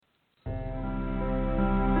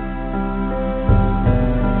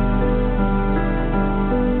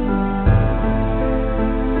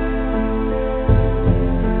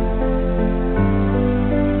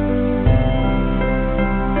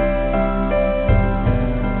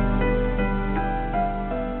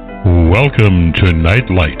Welcome to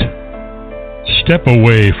Nightlight. Step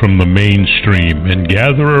away from the mainstream and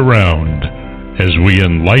gather around as we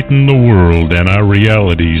enlighten the world and our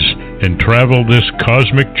realities and travel this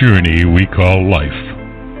cosmic journey we call life.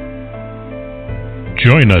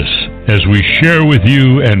 Join us as we share with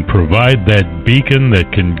you and provide that beacon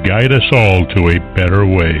that can guide us all to a better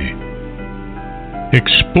way.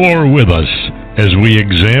 Explore with us as we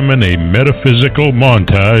examine a metaphysical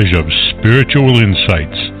montage of spiritual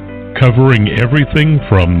insights, covering everything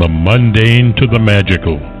from the mundane to the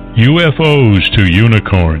magical, UFOs to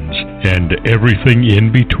unicorns, and everything in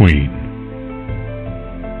between.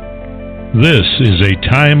 This is a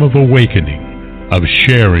time of awakening, of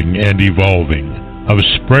sharing and evolving, of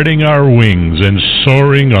spreading our wings and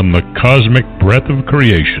soaring on the cosmic breath of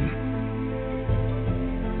creation.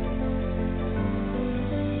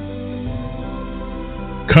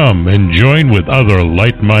 Come and join with other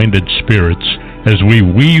light-minded spirits as we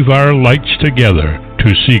weave our lights together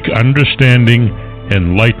to seek understanding,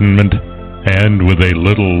 enlightenment, and, with a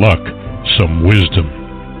little luck, some wisdom.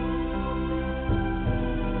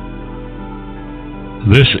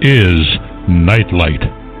 This is Nightlight,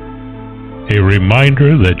 a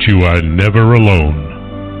reminder that you are never alone.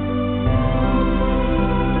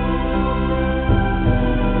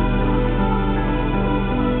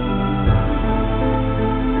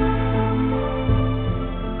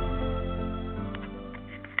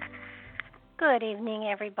 Good evening,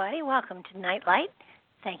 everybody. Welcome to Nightlight.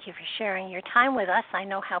 Thank you for sharing your time with us. I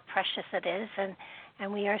know how precious it is, and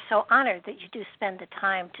we are so honored that you do spend the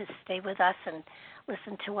time to stay with us and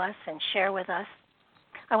listen to us and share with us.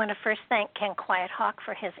 I want to first thank Ken Quiethawk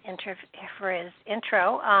for his intro.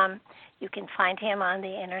 You can find him on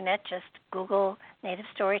the internet. Just Google Native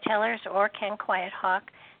Storytellers or Ken Quiethawk.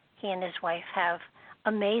 He and his wife have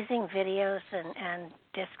amazing videos and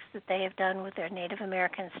discs that they have done with their Native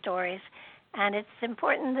American stories. And it's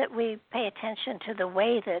important that we pay attention to the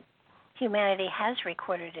way that humanity has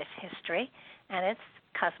recorded its history and its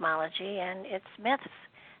cosmology and its myths.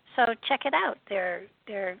 So check it out. They're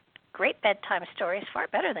great bedtime stories, far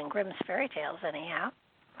better than Grimm's fairy tales anyhow.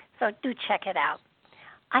 So do check it out.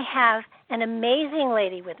 I have an amazing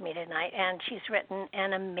lady with me tonight, and she's written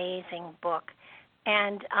an amazing book.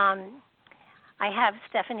 And I have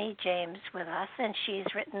Stephanie James with us, and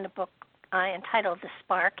she's written a book entitled The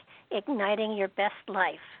Spark, Igniting Your Best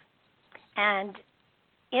Life. And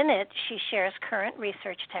in it, she shares current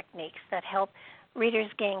research techniques that help readers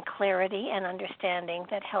gain clarity and understanding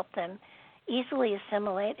that help them easily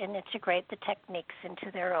assimilate and integrate the techniques into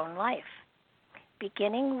their own life,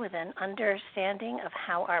 beginning with an understanding of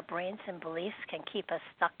how our brains and beliefs can keep us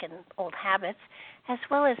stuck in old habits, as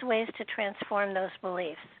well as ways to transform those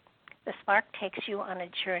beliefs. The Spark takes you on a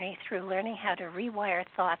journey through learning how to rewire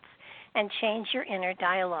thoughts and change your inner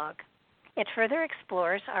dialogue. It further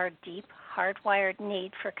explores our deep, hardwired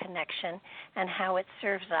need for connection and how it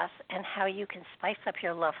serves us, and how you can spice up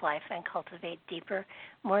your love life and cultivate deeper,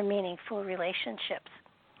 more meaningful relationships,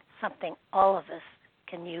 something all of us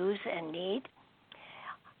can use and need.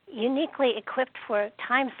 Uniquely equipped for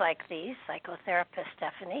times like these, psychotherapist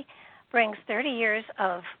Stephanie brings 30 years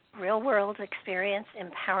of real-world experience,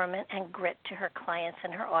 empowerment, and grit to her clients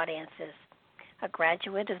and her audiences. A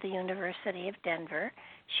graduate of the University of Denver,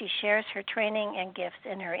 she shares her training and gifts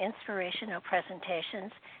in her inspirational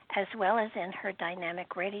presentations, as well as in her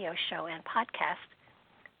dynamic radio show and podcast,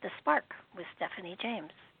 The Spark with Stephanie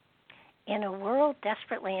James. In a world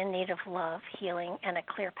desperately in need of love, healing, and a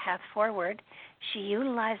clear path forward, she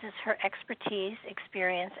utilizes her expertise,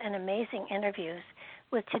 experience, and amazing interviews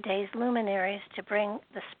with today's luminaries to bring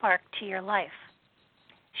the spark to your life.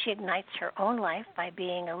 She ignites her own life by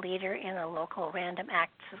being a leader in a local random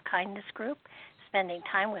acts of kindness group, spending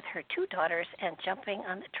time with her 2 daughters, and jumping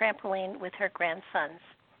on the trampoline with her grandsons.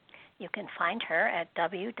 You can find her at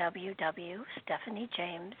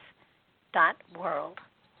www.stephaniejames.world.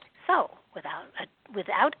 So,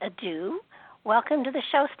 without ado, welcome to the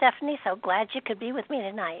show, Stephanie. So glad you could be with me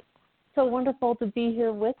tonight. So wonderful to be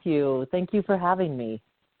here with you. Thank you for having me.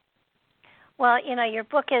 Well, your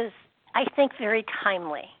book is, I think, very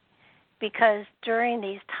timely, because during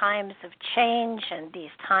these times of change and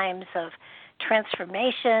these times of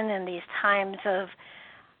transformation and these times of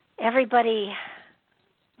everybody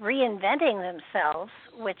reinventing themselves,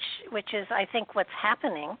 which is, I think, what's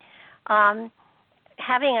happening,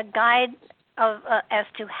 having a guide as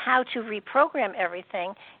to how to reprogram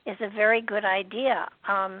everything is a very good idea.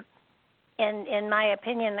 In my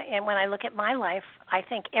opinion, and when I look at my life, I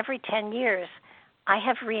think every 10 years I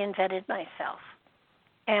have reinvented myself.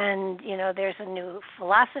 And, there's a new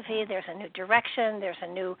philosophy, there's a new direction, there's a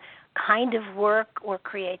new kind of work or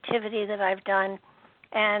creativity that I've done.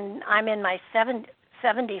 And I'm in my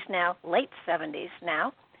 70s now, late 70s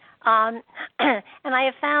now. And I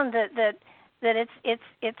have found that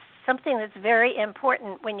it's something that's very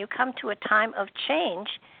important when you come to a time of change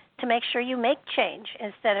to make sure you make change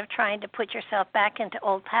instead of trying to put yourself back into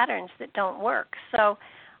old patterns that don't work. So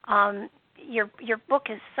your book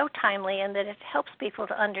is so timely in that it helps people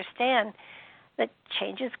to understand that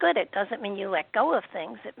change is good. It doesn't mean you let go of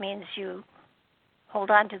things. It means you hold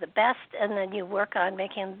on to the best, and then you work on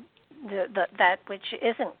making that which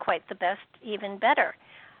isn't quite the best even better.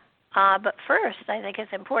 But first, I think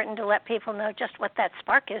it's important to let people know just what that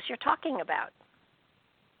spark is you're talking about.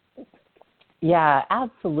 Yeah,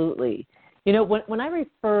 absolutely. When I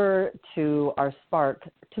refer to our spark,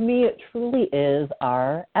 to me it truly is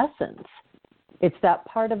our essence. It's that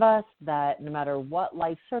part of us that no matter what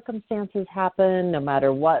life circumstances happen, no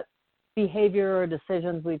matter what behavior or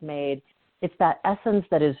decisions we've made, it's that essence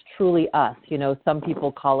that is truly us. Some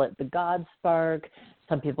people call it the God spark.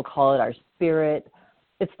 Some people call it our spirit.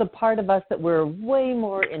 It's the part of us that we're way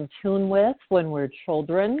more in tune with when we're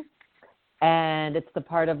children. And it's the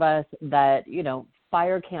part of us that,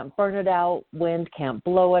 fire can't burn it out, wind can't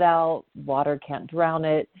blow it out, water can't drown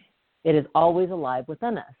it. It is always alive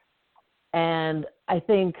within us. And I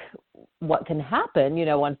think what can happen,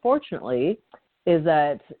 unfortunately, is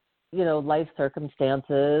that, life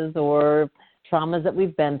circumstances or traumas that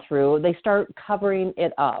we've been through, they start covering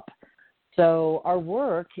it up. So our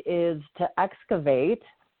work is to excavate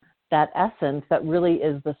that essence that really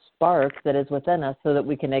is the spark that is within us so that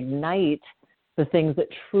we can ignite the things that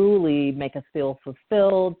truly make us feel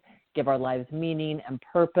fulfilled, give our lives meaning and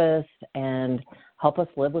purpose, and help us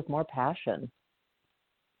live with more passion.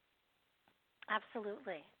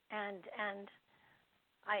 Absolutely. And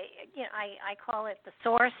I call it the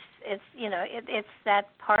source. It's it's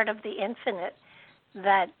that part of the infinite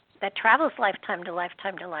that travels lifetime to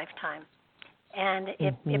lifetime to lifetime, and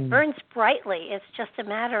it burns brightly. It's just a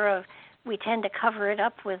matter of we tend to cover it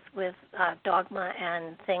up with dogma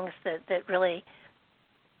and things that really,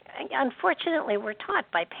 unfortunately, we're taught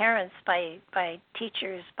by parents, by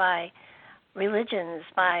teachers, by religions,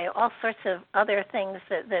 by all sorts of other things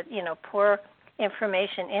that pour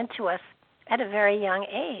information into us at a very young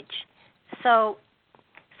age. So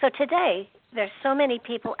today, there's so many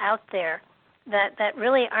people out there that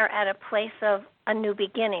really are at a place of a new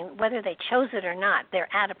beginning. Whether they chose it or not, they're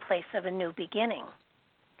at a place of a new beginning.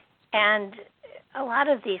 And a lot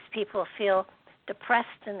of these people feel depressed,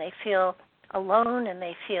 and they feel alone, and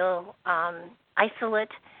they feel isolate.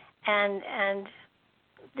 And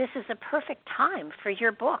this is a perfect time for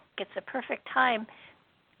your book. It's a perfect time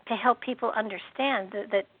to help people understand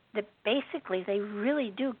that basically they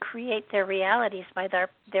really do create their realities by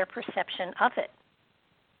their perception of it.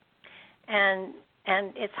 And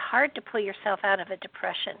it's hard to pull yourself out of a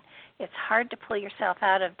depression. It's hard to pull yourself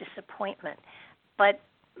out of disappointment. But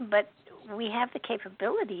we have the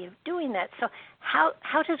capability of doing that. So how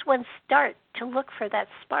does one start to look for that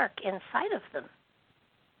spark inside of them?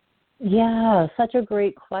 Yeah, such a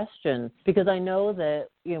great question, because I know that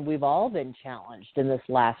we've all been challenged in this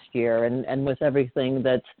last year and with everything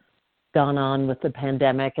that's gone on with the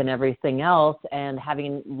pandemic and everything else, and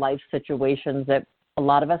having life situations that a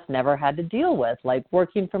lot of us never had to deal with, like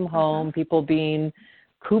working from home, people being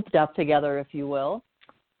cooped up together, if you will,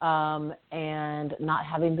 and not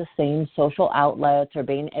having the same social outlets or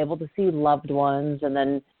being able to see loved ones, and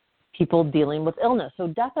then people dealing with illness. So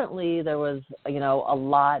definitely there was, a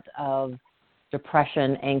lot of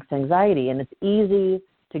depression, angst, anxiety, and it's easy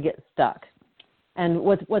to get stuck. And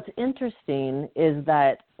what's interesting is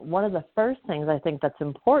that one of the first things I think that's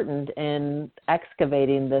important in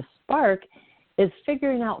excavating this spark is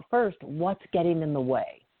figuring out first what's getting in the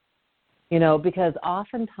way. Because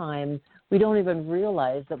oftentimes we don't even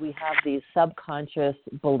realize that we have these subconscious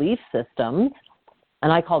belief systems,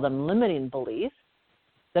 and I call them limiting beliefs,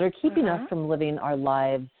 that are keeping us from living our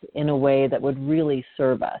lives in a way that would really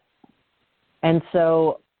serve us. And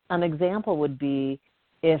so an example would be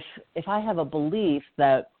if I have a belief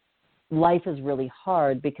that life is really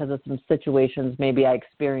hard because of some situations maybe I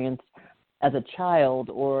experienced as a child,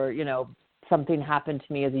 or, something happened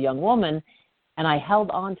to me as a young woman, and I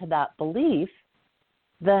held on to that belief,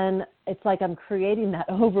 then it's like I'm creating that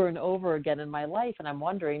over and over again in my life, and I'm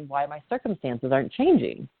wondering why my circumstances aren't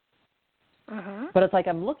changing. But it's like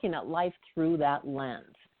I'm looking at life through that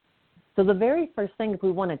lens. So the very first thing, if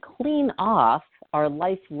we want to clean off our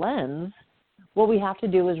life lens, what we have to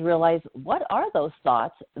do is realize, what are those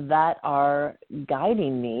thoughts that are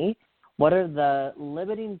guiding me? What are the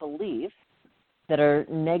limiting beliefs that are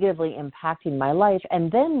negatively impacting my life?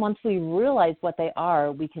 And then once we realize what they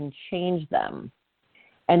are, we can change them.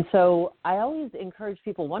 And so I always encourage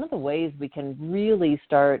people, one of the ways we can really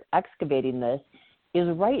start excavating this is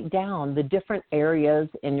write down the different areas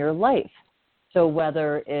in your life. So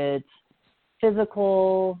whether it's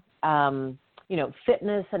physical,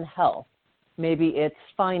 fitness and health, maybe it's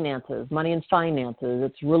finances, money and finances,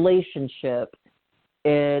 it's relationship,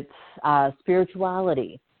 it's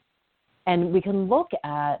spirituality. And we can look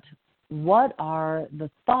at what are the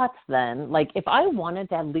thoughts then, like if I wanted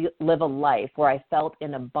to live a life where I felt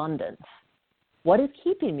in abundance, what is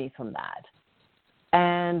keeping me from that?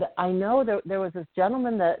 And I know there was this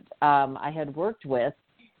gentleman that I had worked with,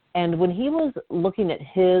 and when he was looking at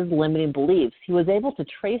his limiting beliefs, he was able to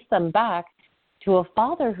trace them back to a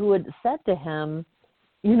father who had said to him,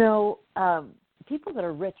 people that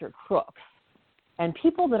are rich are crooks, and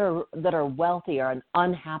people that are wealthy are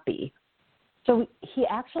unhappy. So he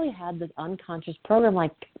actually had this unconscious program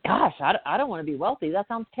like, gosh, I don't want to be wealthy. That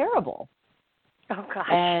sounds terrible. Oh, gosh.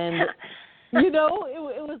 And it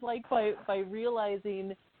was like by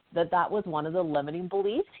realizing that was one of the limiting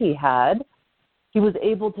beliefs he had, he was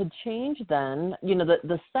able to change then.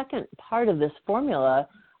 The second part of this formula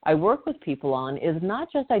I work with people on is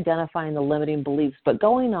not just identifying the limiting beliefs, but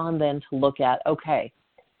going on then to look at, okay,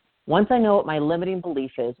 once I know what my limiting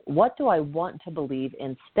belief is, what do I want to believe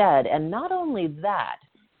instead? And not only that,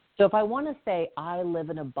 so if I want to say I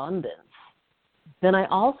live in abundance, then I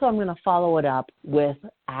also am going to follow it up with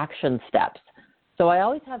action steps. So I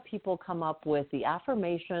always have people come up with the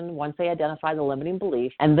affirmation once they identify the limiting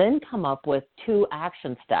belief, and then come up with 2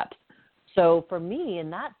 action steps. So for me,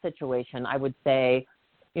 in that situation, I would say,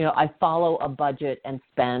 I follow a budget and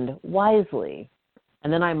spend wisely.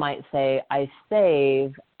 And then I might say I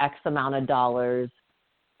save X amount of dollars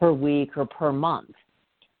per week or per month.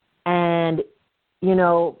 And,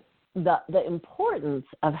 the importance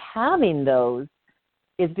of having those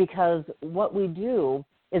is because what we do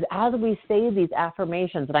is as we say these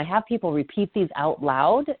affirmations, and I have people repeat these out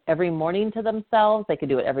loud every morning to themselves. They could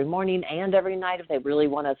do it every morning and every night if they really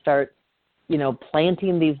want to start,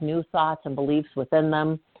 planting these new thoughts and beliefs within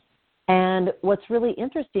them. And what's really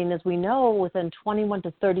interesting is we know within 21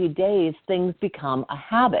 to 30 days, things become a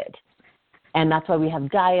habit. And that's why we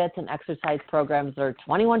have diets and exercise programs that are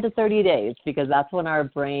 21 to 30 days, because that's when our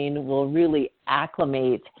brain will really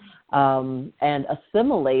acclimate and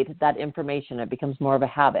assimilate that information. It becomes more of a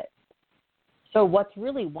habit. So what's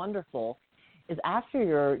really wonderful is after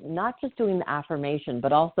you're not just doing the affirmation,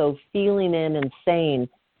 but also feeling in and saying,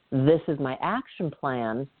 this is my action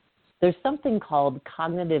plan, there's something called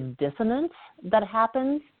cognitive dissonance that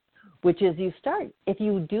happens, which is if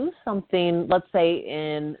you do something, let's say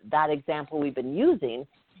in that example we've been using,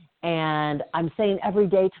 and I'm saying every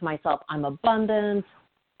day to myself, I'm abundant,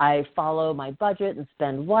 I follow my budget and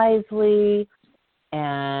spend wisely,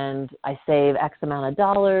 and I save X amount of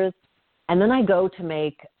dollars, and then I go to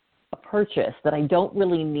make a purchase that I don't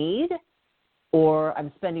really need, or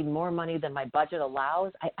I'm spending more money than my budget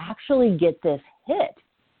allows, I actually get this hit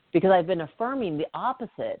because I've been affirming the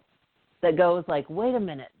opposite that goes like, wait a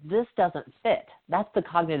minute, this doesn't fit. That's the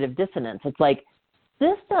cognitive dissonance. It's like,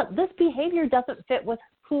 this behavior doesn't fit with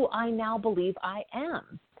who I now believe I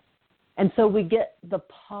am. And so we get the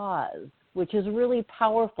pause, which is really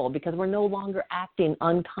powerful because we're no longer acting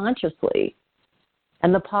unconsciously.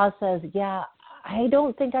 And the pause says, yeah, I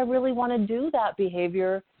don't think I really want to do that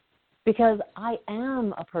behavior because I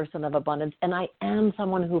am a person of abundance and I am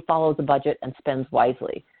someone who follows a budget and spends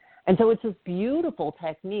wisely. And so it's this beautiful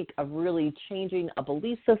technique of really changing a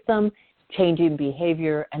belief system, changing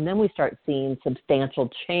behavior, and then we start seeing substantial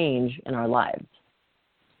change in our lives.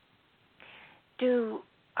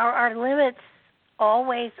 Are our limits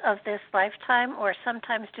always of this lifetime, or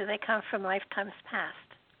sometimes do they come from lifetimes past?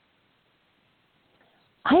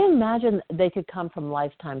 I imagine they could come from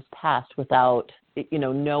lifetimes past without,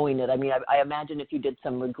 knowing it. I mean, I imagine if you did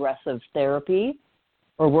some regressive therapy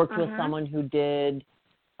or worked with someone who did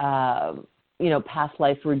past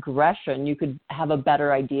life regression, you could have a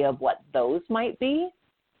better idea of what those might be.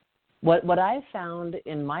 What I've found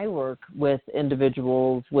in my work with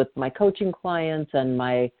individuals, with my coaching clients and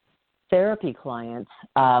my therapy clients,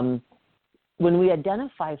 when we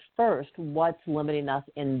identify first what's limiting us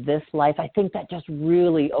in this life, I think that just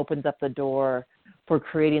really opens up the door for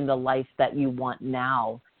creating the life that you want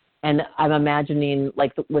now. And I'm imagining,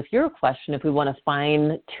 like with your question, if we want to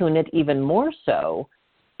fine-tune it even more so,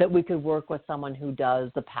 that we could work with someone who does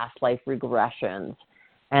the past life regressions,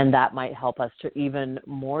 and that might help us to even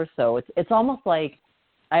more so. It's almost like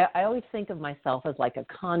I always think of myself as like a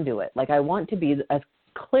conduit. Like I want to be as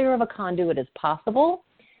clear of a conduit as possible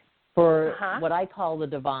for what I call the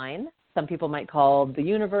divine. Some people might call the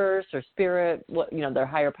universe or spirit, their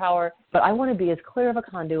higher power. But I want to be as clear of a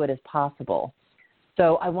conduit as possible.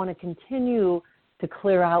 So I want to continue to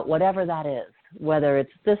clear out whatever that is, whether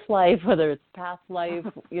it's this life, whether it's past life,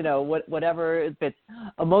 whatever, if it's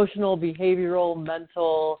emotional, behavioral,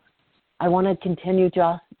 mental. I want to continue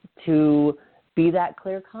just to be that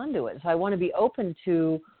clear conduit. So I want to be open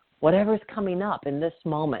to whatever's coming up in this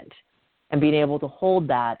moment and being able to hold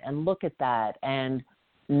that and look at that and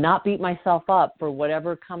not beat myself up for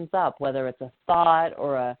whatever comes up, whether it's a thought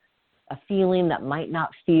or a feeling that might not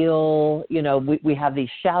feel, we have these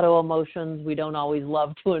shadow emotions we don't always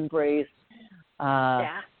love to embrace. And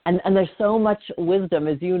there's so much wisdom,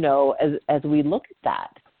 as you know, as we look at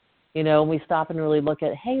that, and we stop and really look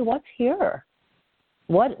at, hey, what's here?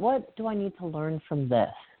 What do I need to learn from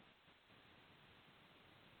this?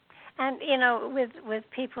 And, with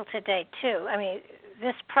people today, too, I mean,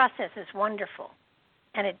 this process is wonderful,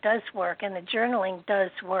 and it does work, and the journaling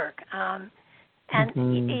does work. And,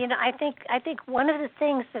 I think one of the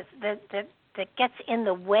things that gets in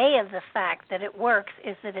the way of the fact that it works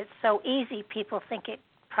is that it's so easy, people think it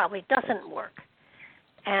probably doesn't work.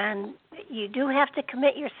 And you do have to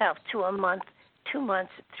commit yourself to a month, 2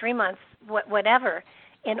 months, 3 months, whatever,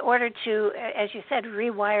 in order to, as you said,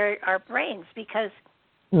 rewire our brains, because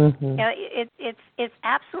it's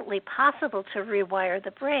absolutely possible to rewire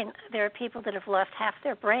the brain. There are people that have lost half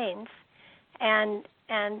their brains, and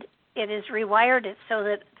it is rewired so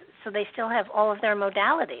they still have all of their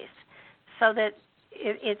modalities, so that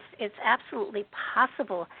it's absolutely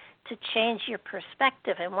possible to change your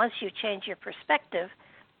perspective. And once you change your perspective,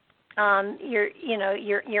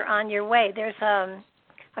 you're on your way. There's a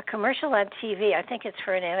commercial on TV. I think it's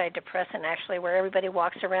for an antidepressant, actually, where everybody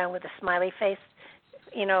walks around with a smiley face,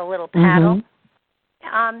 a little paddle.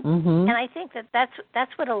 And I think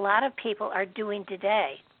that's what a lot of people are doing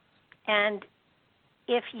today. And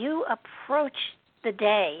if you approach the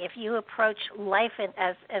day, if you approach life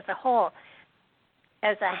as a whole,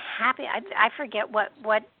 as a happy, I forget what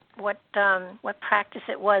practice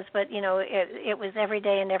it was, but it was every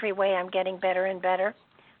day and every way I'm getting better and better.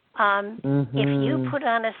 If you put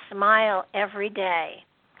on a smile every day,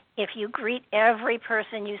 if you greet every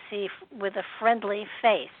person you see with a friendly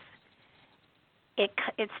face,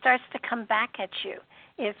 it starts to come back at you.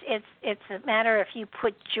 It's a matter if you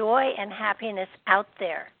put joy and happiness out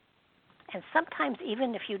there. And sometimes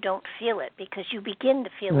even if you don't feel it, because you begin to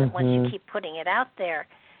feel it once you keep putting it out there,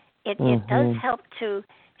 it does help to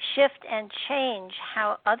shift and change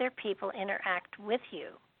how other people interact with you.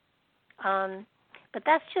 But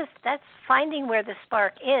that's finding where the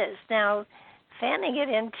spark is. Now, fanning it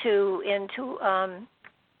into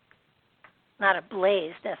not a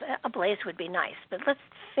blaze. A blaze would be nice, but let's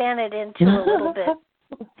fan it into a little bit.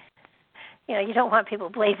 You don't want people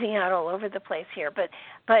blazing out all over the place here. But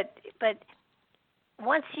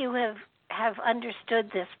once you have understood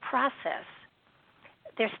this process,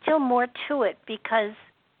 there's still more to it, because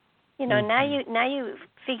now you've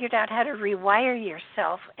figured out how to rewire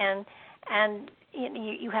yourself, and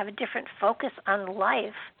you have a different focus on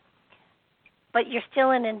life, but you're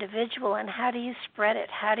still an individual. And how do you spread it?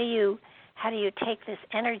 How do you take this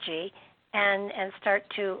energy and start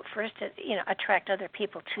to first attract other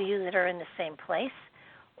people to you that are in the same place,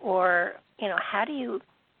 or how do you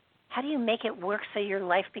make it work so your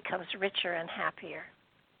life becomes richer and happier?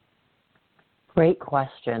 Great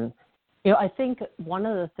question. I think one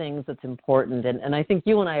of the things that's important, and I think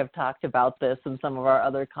you and I have talked about this in some of our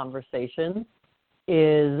other conversations,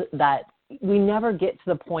 is that we never get to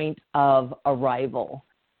the point of arrival.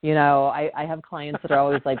 I have clients that are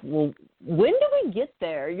always like, well, when do we get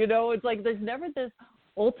there? It's like there's never this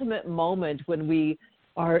ultimate moment when we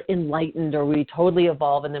are enlightened or we totally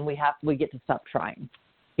evolve, and then we get to stop trying.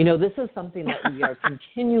 This is something that we are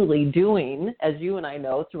continually doing, as you and I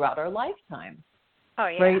know, throughout our lifetime. Oh,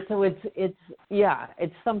 yeah. Right? So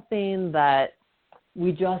it's something that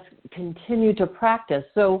we just continue to practice.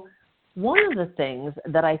 So one of the things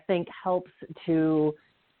that I think helps to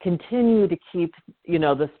continue to keep,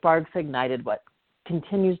 the sparks ignited, what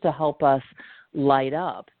continues to help us light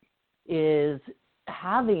up, is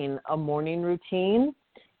having a morning routine.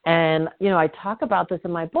 And, I talk about this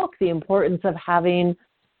in my book, the importance of having,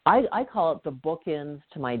 I call it the bookends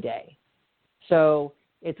to my day. So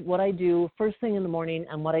it's what I do first thing in the morning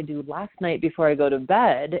and what I do last night before I go to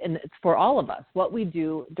bed. And it's for all of us. What we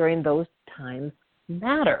do during those times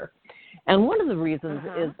matter. And one of the reasons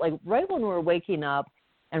is, like, right when we're waking up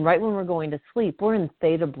and right when we're going to sleep, we're in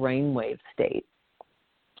theta brainwave state.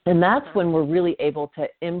 And that's when we're really able to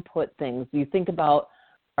input things. You think about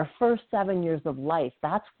our first 7 years of life,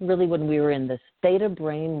 that's really when we were in this theta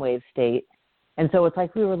brainwave state. And so it's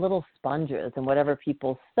like we were little sponges, and whatever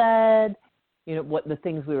people said, what the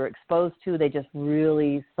things we were exposed to, they just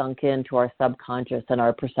really sunk into our subconscious and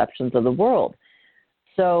our perceptions of the world.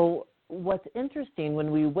 So what's interesting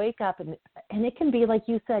when we wake up, and it can be like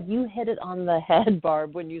you said, you hit it on the head,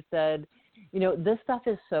 Barb, when you said, this stuff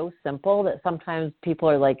is so simple that sometimes people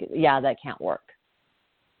are like, yeah, that can't work.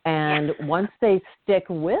 And once they stick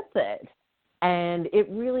with it, and it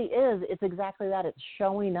really is, it's exactly that. It's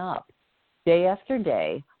showing up day after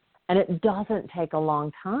day, and it doesn't take a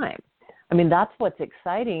long time. I mean, that's what's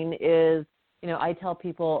exciting is, I tell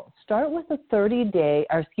people, start with a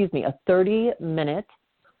 30-minute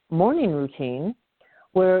morning routine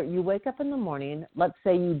where you wake up in the morning. Let's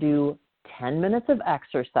say you do 10 minutes of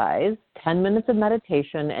exercise, 10 minutes of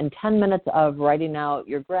meditation, and 10 minutes of writing out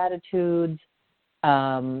your gratitudes.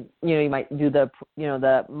 You might do the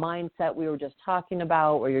mindset we were just talking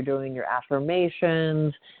about, where you're doing your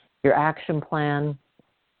affirmations, your action plan.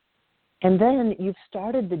 And then you've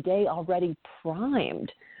started the day already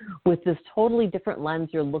primed with this totally different lens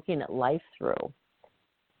you're looking at life through.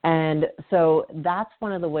 And so that's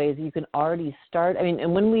one of the ways you can already start. I mean,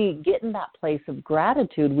 and when we get in that place of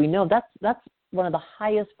gratitude, we know that's one of the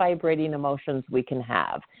highest vibrating emotions we can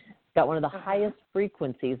have. It's got one of the highest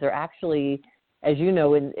frequencies. They're actually, as you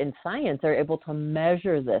know, in science, they're able to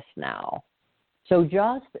measure this now. So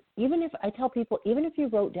even if you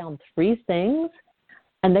wrote down 3 things,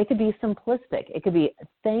 and they could be simplistic. It could be,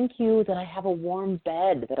 thank you that I have a warm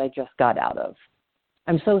bed that I just got out of.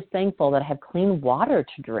 I'm so thankful that I have clean water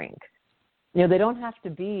to drink. They don't have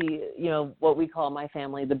to be, what we call in my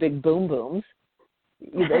family, the big boom booms.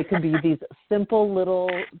 They could be these simple little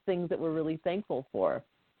things that we're really thankful for.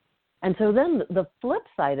 And so then the flip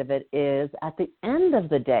side of it is, at the end of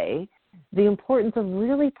the day, the importance of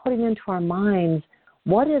really putting into our minds,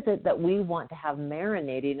 what is it that we want to have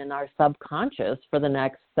marinating in our subconscious for the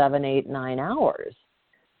next 7, 8, 9 hours?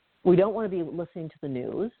 We don't want to be listening to the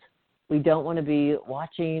news. We don't want to be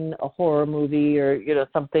watching a horror movie or,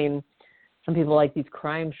 something. Some people like these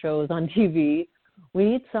crime shows on TV. We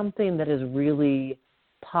need something that is really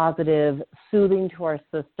positive, soothing to our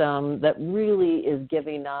system, that really is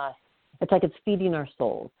giving us, it's like it's feeding our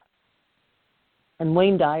souls. And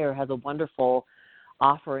Wayne Dyer has a wonderful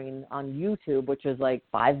offering on YouTube, which is like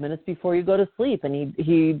 5 minutes before you go to sleep, and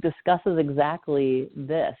he discusses exactly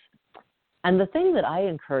this. And the thing that I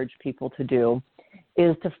encourage people to do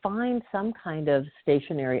is to find some kind of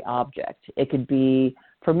stationary object. It could be,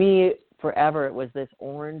 for me, forever, it was this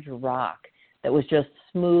orange rock that was just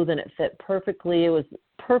smooth and it fit perfectly. It was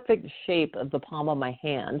perfect shape of the palm of my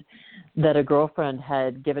hand that a girlfriend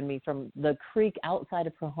had given me from the creek outside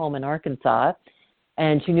of her home in Arkansas.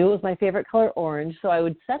 And she knew it was my favorite color, orange, so I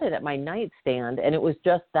would set it at my nightstand, and it was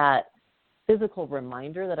just that physical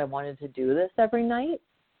reminder that I wanted to do this every night.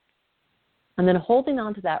 And then holding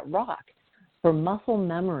on to that rock for muscle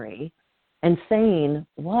memory and saying,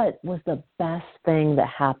 what was the best thing that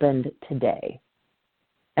happened today?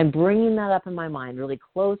 And bringing that up in my mind, really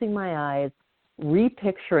closing my eyes,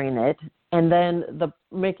 repicturing it, and then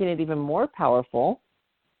making it even more powerful,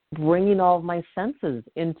 bringing all of my senses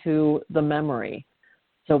into the memory.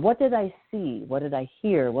 So what did I see? What did I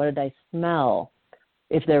hear? What did I smell?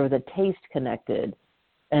 If there was a taste connected,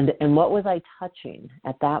 and what was I touching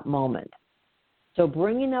at that moment? So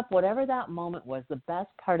bringing up whatever that moment was, the best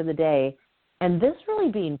part of the day, and this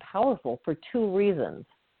really being powerful for 2 reasons.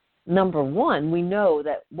 Number one, we know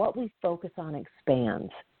that what we focus on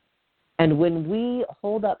expands. And when we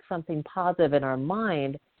hold up something positive in our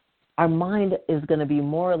mind is going to be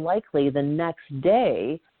more likely the next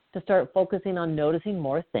day to start focusing on noticing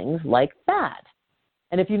more things like that.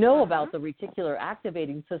 And if you know about the reticular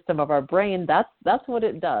activating system of our brain, that's what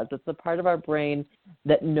it does. It's the part of our brain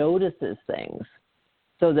that notices things.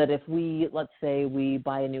 So that if let's say we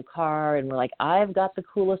buy a new car and we're like, I've got the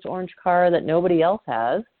coolest orange car that nobody else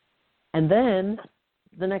has, and then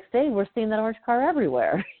the next day we're seeing that orange car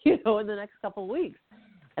everywhere, in the next couple of weeks.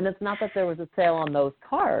 And it's not that there was a sale on those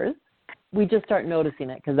cars. We just start noticing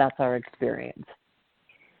it because that's our experience.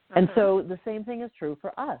 And so the same thing is true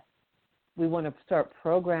for us. We want to start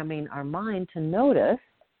programming our mind to notice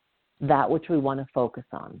that which we want to focus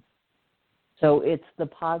on. So it's the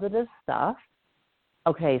positive stuff.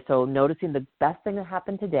 Okay, so noticing the best thing that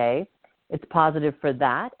happened today, it's positive for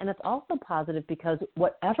that. And it's also positive because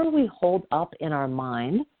whatever we hold up in our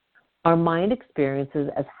mind experiences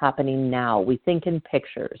as happening now. We think in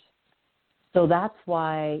pictures. So that's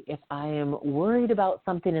why if I am worried about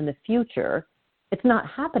something in the future, it's not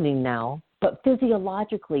happening now, but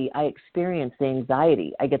physiologically I experience the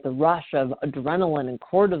anxiety. I get the rush of adrenaline and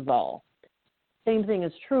cortisol. Same thing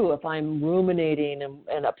is true if I'm ruminating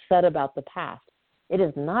and upset about the past. It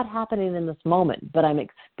is not happening in this moment, but I'm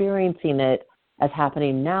experiencing it as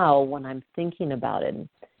happening now when I'm thinking about it.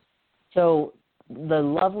 So the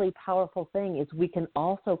lovely, powerful thing is we can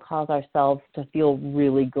also cause ourselves to feel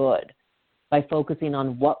really good by focusing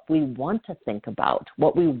on what we want to think about,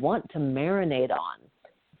 what we want to marinate on,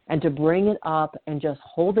 and to bring it up and just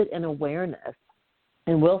hold it in awareness.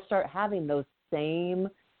 And we'll start having those same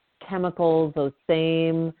chemicals, those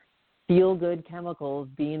same feel-good chemicals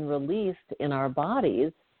being released in our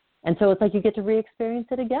bodies. And so it's like you get to re-experience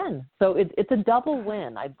it again. So it's a double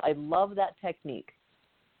win. I love that technique.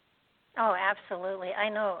 Oh, absolutely. I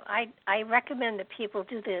know. I recommend that people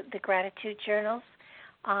do the gratitude journals.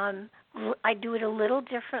 I do it a little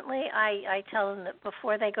differently. I tell them that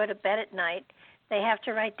before they go to bed at night, they have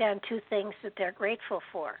to write down 2 things that they're grateful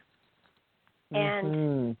for.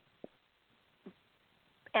 And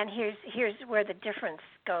and here's where the difference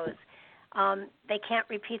goes. They can't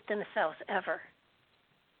repeat themselves ever.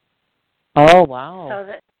 Oh, wow.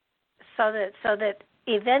 So that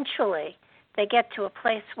eventually they get to a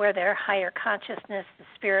place where their higher consciousness, the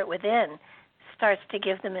spirit within, starts to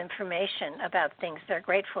give them information about things they're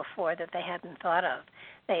grateful for that they hadn't thought of.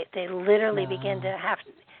 They literally begin to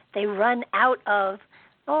they run out of,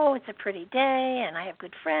 oh, it's a pretty day, and I have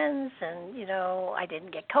good friends, and, I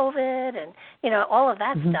didn't get COVID, and, all of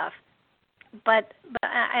that stuff. But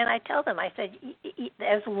I tell them, I said,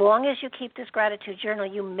 as long as you keep this gratitude journal,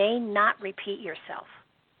 you may not repeat yourself.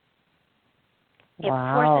 It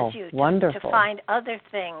forces you to find other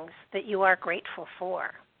things that you are grateful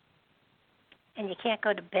for. And you can't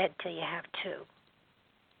go to bed till you have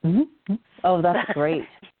 2. Mm-hmm. Oh, that's great.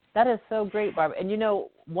 That is so great, Barbara. And,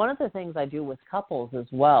 one of the things I do with couples as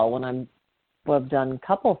well when I've done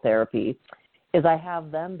couple therapy is I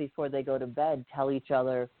have them, before they go to bed, tell each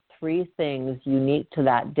other 3 things unique to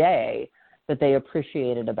that day that they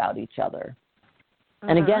appreciated about each other.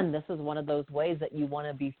 And again, this is one of those ways that you want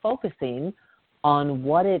to be focusing on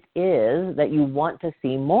what it is that you want to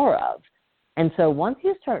see more of. And so once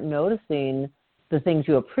you start noticing the things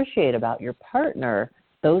you appreciate about your partner,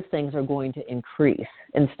 those things are going to increase.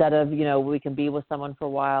 Instead of, we can be with someone for a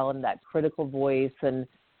while and that critical voice and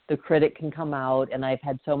the critic can come out. And I've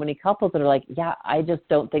had so many couples that are like, yeah, I just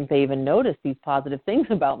don't think they even notice these positive things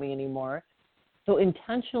about me anymore. So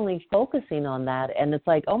intentionally focusing on that. And it's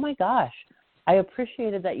like, oh my gosh, I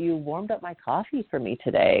appreciated that you warmed up my coffee for me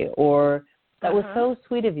today. Or that was so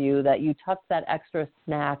sweet of you that you tucked that extra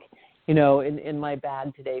snack, in my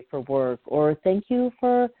bag today for work. Or thank you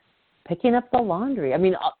for picking up the laundry. I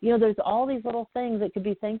mean, there's all these little things that could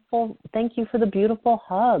be thankful. Thank you for the beautiful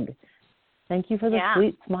hug. Thank you for the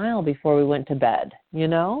sweet smile before we went to bed,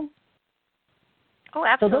 Oh,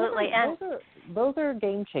 absolutely. So those are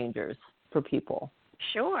game changers for people.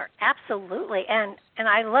 Sure, absolutely. And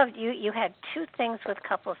I loved you had 2 things with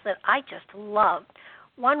couples that I just loved.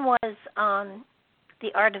 One was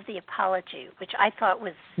the art of the apology, which I thought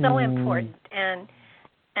was so important. And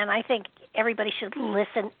I think everybody should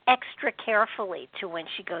listen extra carefully to when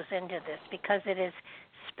she goes into this, because it is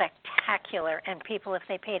spectacular. And people, if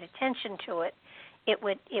they paid attention to it, it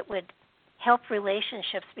would help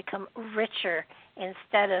relationships become richer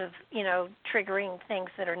instead of, triggering things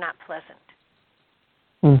that are not pleasant.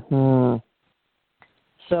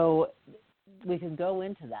 So we can go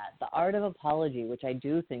into that. The art of apology, which I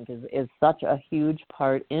do think is such a huge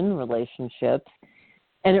part in relationships.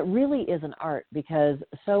 And it really is an art, because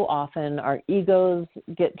so often our egos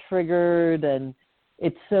get triggered, and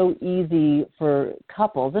it's so easy for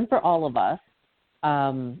couples and for all of us,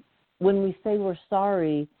 when we say we're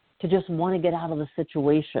sorry, to just want to get out of the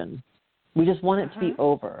situation. We just want it to be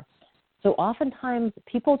over. So oftentimes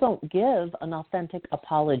people don't give an authentic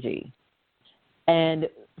apology. And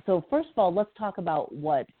so first of all, let's talk about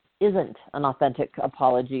what isn't an authentic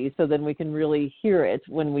apology, so then we can really hear it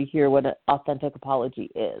when we hear what an authentic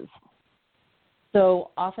apology is.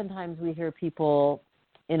 So oftentimes we hear people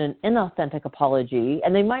in an inauthentic apology,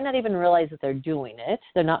 and they might not even realize that they're doing it.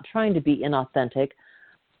 They're not trying to be inauthentic,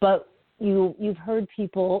 but you've heard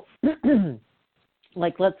people,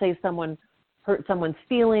 like let's say someone hurt someone's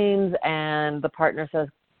feelings and the partner says,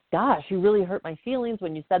 gosh, you really hurt my feelings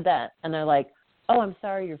when you said that. And they're like, oh, I'm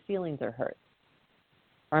sorry your feelings are hurt.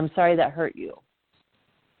 Or I'm sorry that hurt you.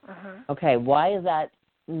 Okay, why is that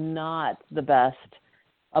not the best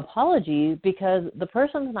apology? Because the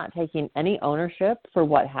person's not taking any ownership for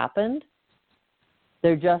what happened.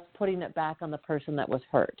 They're just putting it back on the person that was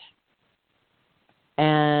hurt.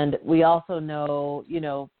 And we also know,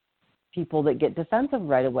 people that get defensive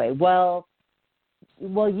right away. Well,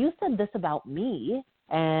 you said this about me.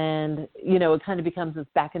 And, it kind of becomes this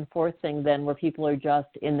back and forth thing then where people are just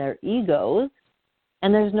in their egos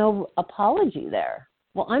and there's no apology there.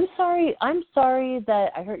 Well, I'm sorry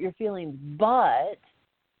that I hurt your feelings, but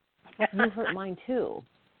you hurt mine too.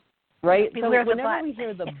 Right? So whenever we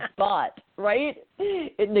hear the but, right,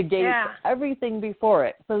 it negates everything before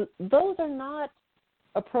it. So those are not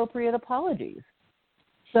appropriate apologies.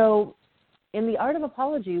 So in the art of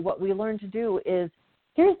apology, what we learn to do is,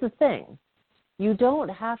 here's the thing. You don't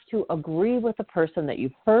have to agree with the person that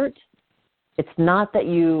you've hurt. It's not that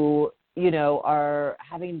you are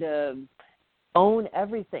having to own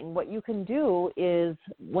everything. What you can do is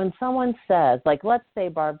when someone says, like, let's say,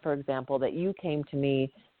 Barb, for example, that you came to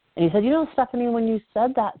me and you said, Stephanie, when you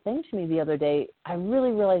said that thing to me the other day, I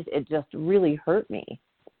really realized it just really hurt me.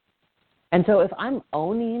 And so if I'm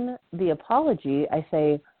owning the apology, I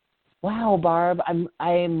say, wow, Barb,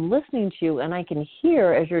 I'm listening to you and I can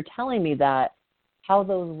hear as you're telling me that how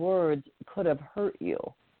those words could have hurt you.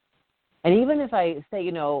 And even if I say,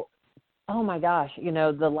 oh my gosh,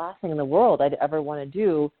 the last thing in the world I'd ever want to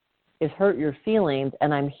do is hurt your feelings,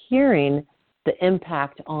 and I'm hearing the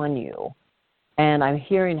impact on you. And I'm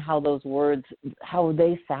hearing how those words, how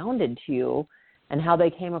they sounded to you and how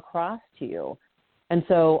they came across to you. And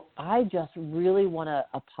so I just really want to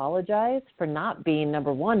apologize for not being,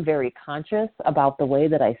 number one, very conscious about the way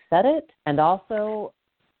that I said it. And also,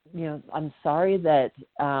 I'm sorry that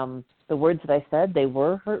the words that I said, they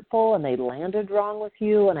were hurtful and they landed wrong with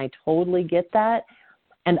you, and I totally get that.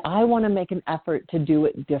 And I want to make an effort to do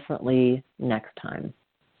it differently next time.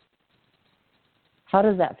 How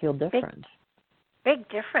does that feel different? Big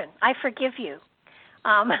different. I forgive you.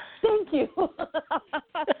 Thank you.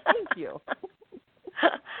 Thank you.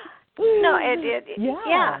 No,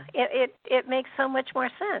 it makes so much more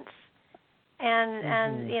sense.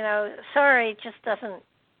 And sorry just doesn't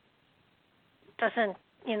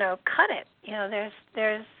cut it.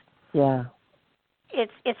 There's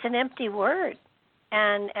it's an empty word,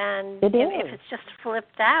 and if it's just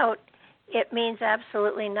flipped out, it means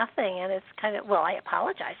absolutely nothing. And it's kind of, I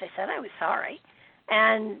apologize. I said I was sorry,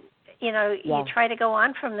 and you try to go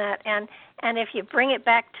on from that. And if you bring it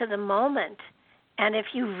back to the moment, and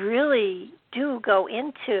if you really do go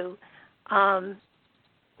into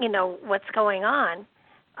what's going on,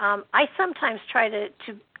 I sometimes try to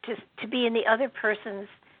be in the other person's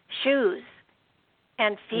shoes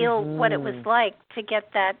and feel what it was like to get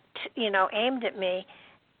that, aimed at me.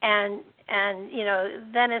 And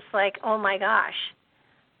then it's like, oh my gosh,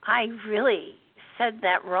 I really said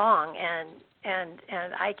that wrong. And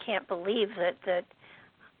I can't believe that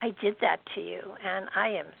I did that to you. And I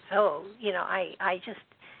am so, I just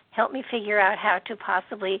help me figure out how to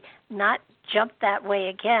possibly not jump that way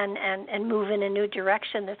again and move in a new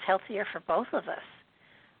direction that's healthier for both of us.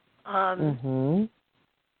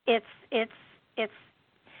 It's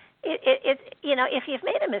if you've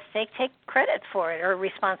made a mistake, take credit for it or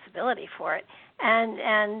responsibility for it,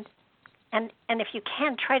 and if you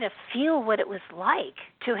can, try to feel what it was like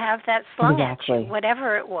to have that slung at you,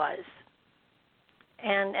 whatever it was.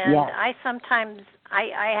 And I sometimes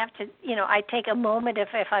I have to, I take a moment if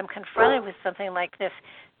I'm confronted with something like this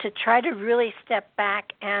to try to really step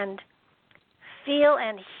back and feel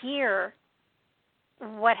and hear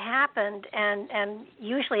what happened, and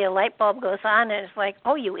usually a light bulb goes on and it's like,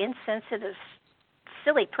 oh, you insensitive,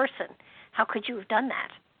 silly person, how could you have done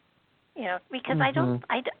that? Because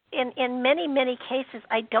in many, many cases,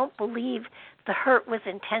 I don't believe the hurt was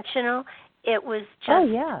intentional. It was just,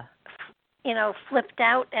 flipped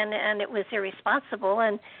out, and it was irresponsible,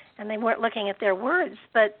 and they weren't looking at their words.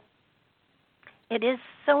 But it is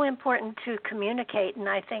so important to communicate, and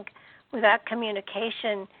I think without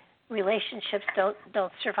communication, relationships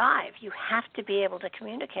don't survive. You have to be able to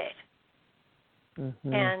communicate.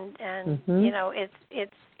 And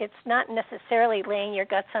it's not necessarily laying your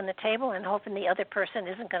guts on the table and hoping the other person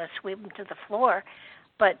isn't going to sweep them to the floor,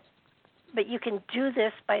 but you can do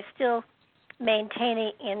this by still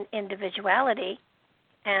maintaining individuality,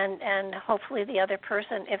 and hopefully the other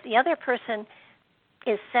person, if the other person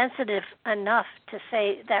is sensitive enough to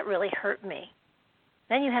say that really hurt me,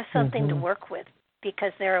 then you have something to work with,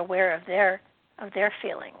 because they're aware of their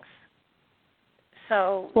feelings.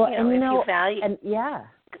 So, if you value...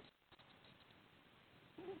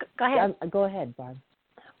 Go ahead. Go ahead, Barb.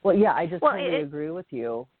 Well, I just totally agree with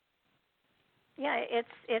you. Yeah, it's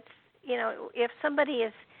if somebody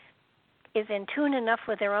is in tune enough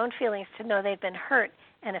with their own feelings to know they've been hurt,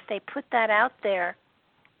 and if they put that out there,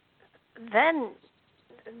 then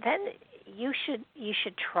you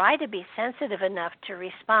should try to be sensitive enough to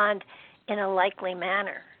respond in a likely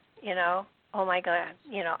manner. Oh my God,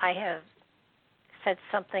 I have said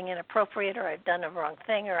something inappropriate, or I've done a wrong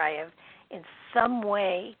thing, or I have in some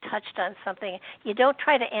way touched on something. You don't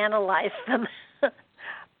try to analyze them,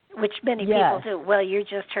 which many people do. Well, you're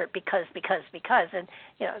just hurt because, and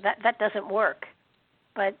that doesn't work.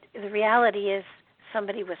 But the reality is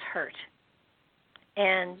somebody was hurt.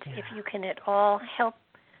 And if you can at all help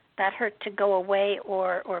that hurt to go away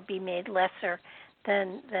or be made lesser,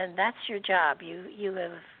 then that's your job. You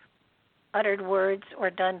have uttered words or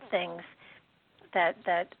done things that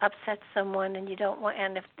upset someone, and you don't want.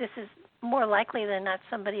 And if this is more likely than not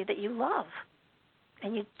somebody that you love,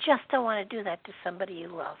 and you just don't want to do that to somebody you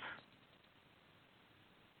love.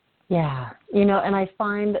 Yeah, and I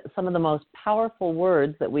find some of the most powerful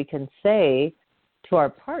words that we can say to our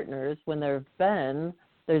partners when there's been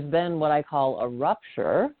what I call a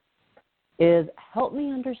rupture is help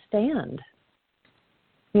me understand.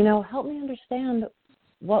 Help me understand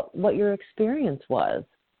what your experience was.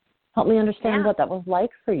 Help me understand what that was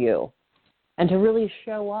like for you. And to really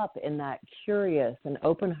show up in that curious and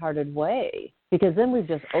open-hearted way, because then we've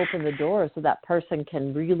just opened the door so that person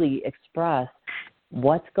can really express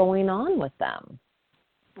what's going on with them.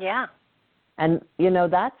 Yeah. And,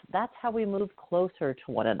 that's how we move closer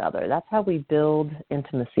to one another. That's how we build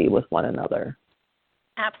intimacy with one another.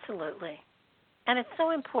 Absolutely. And it's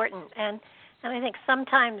so important. And I think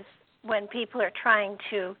sometimes when people are trying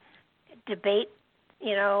to debate,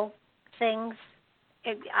 things,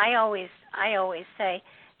 I always say,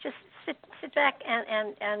 just sit back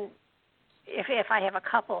and if I have a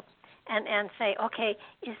couple, and say, okay,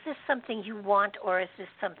 is this something you want or is this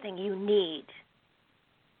something you need?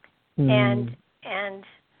 And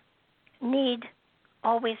need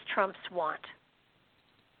always trumps want.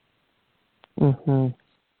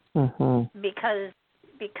 Because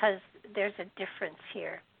there's a difference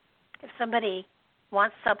here. If somebody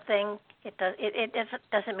wants something, it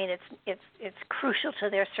doesn't mean it's crucial to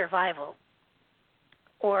their survival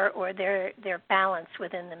or their balance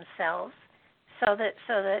within themselves. So that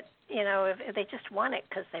if they just want it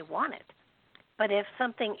because they want it. But if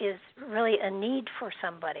something is really a need for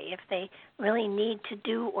somebody, if they really need to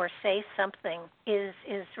do or say something is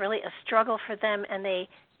really a struggle for them, and they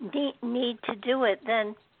need to do it,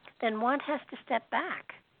 then want has to step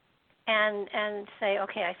back and say,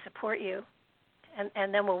 okay, I support you,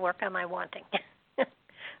 and then we'll work on my wanting.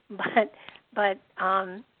 But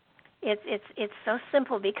it's so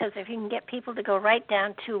simple, because if you can get people to go right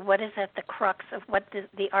down to what is at the crux of what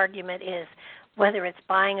the argument is, whether it's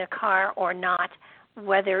buying a car or not,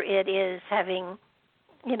 whether it is having,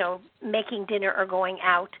 making dinner or going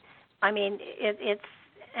out. I mean, it's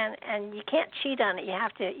and you can't cheat on it. You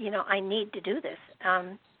have to, I need to do this.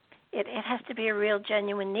 It has to be a real,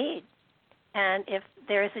 genuine need. And if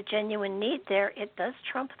there is a genuine need there, it does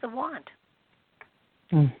trump the want.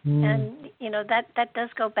 Mm-hmm. And, that does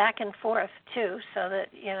go back and forth, too, so that,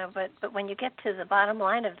 but when you get to the bottom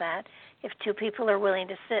line of that, if two people are willing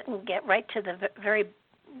to sit and get right to the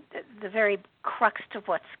very crux of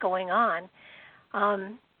what's going on,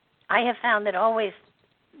 I have found that always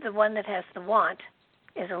the one that has the want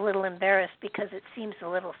is a little embarrassed because it seems a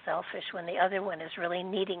little selfish when the other one is really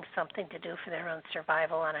needing something to do for their own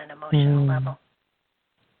survival on an emotional level.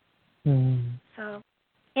 So,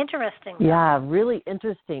 interesting. Yeah, really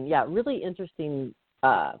interesting.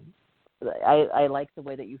 I like the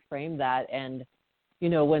way that you framed that. And,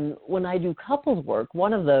 when I do couples work,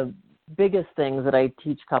 one of the biggest things that I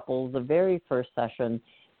teach couples the very first session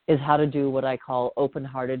is how to do what I call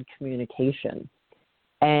open-hearted communication.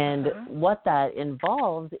 And what that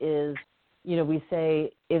involves is, we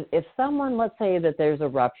say, if someone, let's say that there's a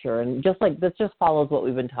rupture, and just like this just follows what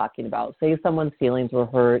we've been talking about. Say someone's feelings were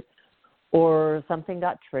hurt or something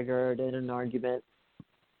got triggered in an argument,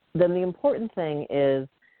 then the important thing is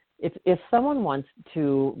if someone wants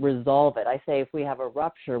to resolve it, I say if we have a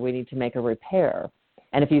rupture, we need to make a repair.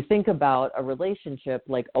 And if you think about a relationship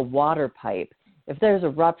like a water pipe, if there's a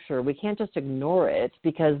rupture, we can't just ignore it,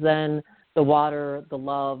 because then the water, the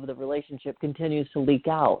love, the relationship continues to leak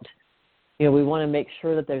out. We want to make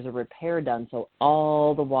sure that there's a repair done so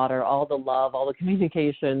all the water, all the love, all the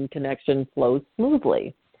communication, connection flows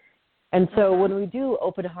smoothly. And so when we do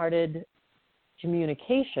open-hearted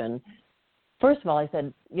communication, first of all, I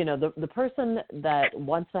said, the person that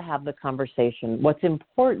wants to have the conversation, what's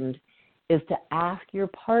important is to ask your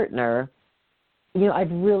partner,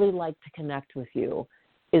 I'd really like to connect with you.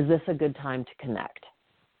 Is this a good time to connect?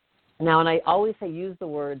 Now, and I always say use the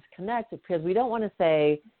words connect, because we don't want to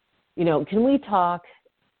say, can we talk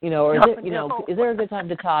Or is it, is there a good time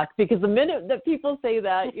to talk? Because the minute that people say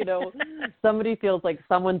that, somebody feels like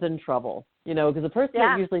someone's in trouble, because the person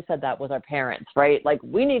that usually said that was our parents, right? Like,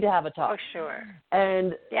 we need to have a talk. Oh, sure.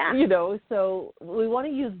 And, so we want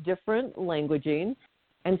to use different languaging.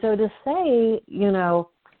 And so to say,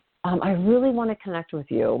 I really want to connect with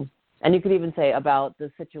you. And you could even say about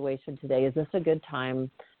the situation today, is this a good time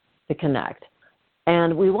to connect?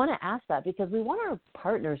 And we want to ask that because we want our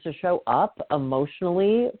partners to show up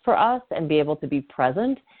emotionally for us and be able to be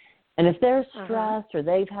present. And if they're stressed or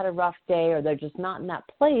they've had a rough day or they're just not in that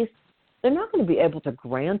place, they're not going to be able to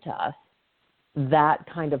grant us that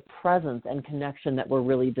kind of presence and connection that we're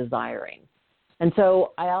really desiring. And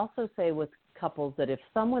so I also say with couples that if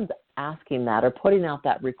someone's asking that or putting out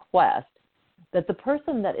that request, that the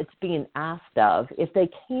person that it's being asked of, if they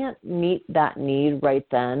can't meet that need right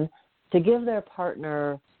then, to give their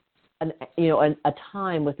partner a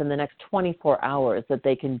time within the next 24 hours that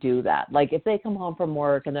they can do that. Like if they come home from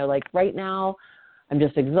work and they're like, right now I'm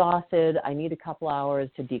just exhausted, I need a couple hours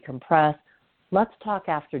to decompress, let's talk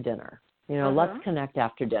after dinner. Let's connect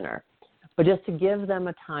after dinner. But just to give them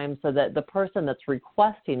a time so that the person that's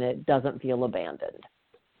requesting it doesn't feel abandoned.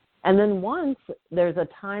 And then once there's a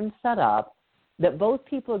time set up that both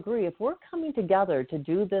people agree, if we're coming together to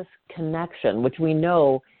do this connection, which we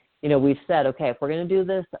know, we've said, okay, if we're going to do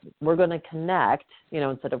this, we're going to connect,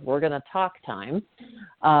 instead of we're going to talk time,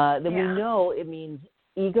 then we know it means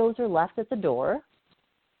egos are left at the door.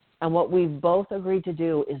 And what we've both agreed to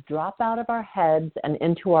do is drop out of our heads and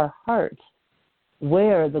into our hearts,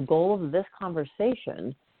 where the goal of this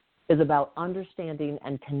conversation is about understanding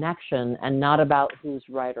and connection and not about who's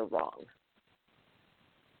right or wrong.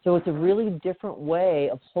 So it's a really different way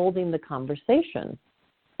of holding the conversation.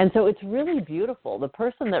 And so it's really beautiful. The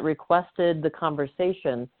person that requested the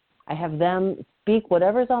conversation, I have them speak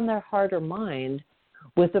whatever's on their heart or mind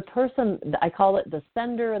with the person, I call it the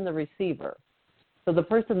sender and the receiver. So the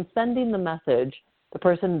person sending the message, the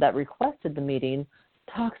person that requested the meeting,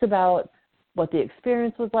 talks about what the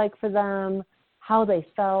experience was like for them, how they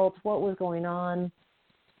felt, what was going on,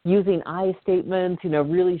 using I statements,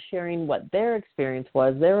 really sharing what their experience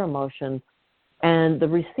was, their emotions. And the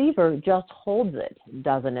receiver just holds it,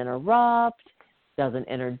 doesn't interrupt, doesn't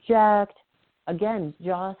interject. Again,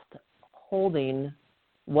 just holding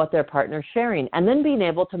what their partner's sharing and then being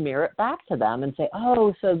able to mirror it back to them and say,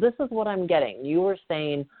 oh, so this is what I'm getting. You were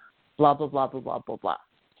saying blah, blah, blah, blah, blah, blah, blah.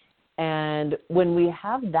 And when we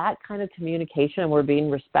have that kind of communication and we're being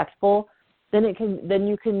respectful, then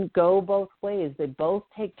you can go both ways. They both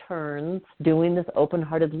take turns doing this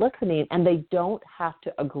open-hearted listening, and they don't have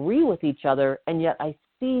to agree with each other. And yet I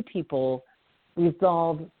see people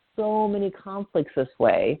resolve so many conflicts this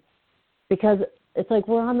way because it's like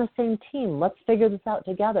we're on the same team. Let's figure this out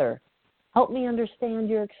together. Help me understand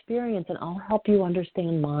your experience, and I'll help you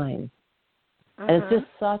understand mine. And it's just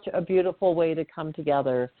such a beautiful way to come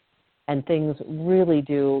together, and things really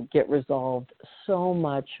do get resolved so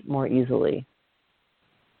much more easily.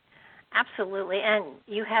 Absolutely. And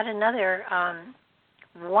you had another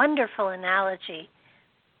wonderful analogy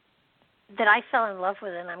that I fell in love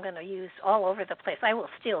with, and I'm going to use all over the place. I will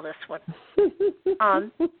steal this one.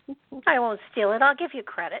 I won't steal it. I'll give you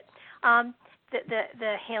credit.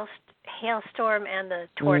 The hailstorm and the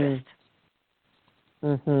tortoise.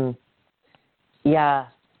 Yeah.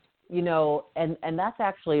 And that's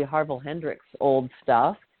actually Harville Hendrix' old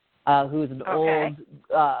stuff, who's an old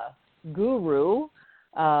guru,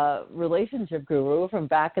 relationship guru from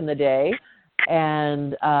back in the day.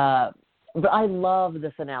 And but I love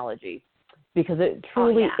this analogy because it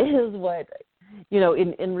truly is what,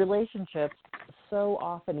 in relationships, so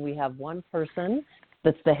often we have one person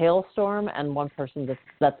that's the hailstorm and one person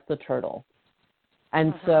that's the turtle.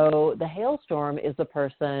 And so the hailstorm is the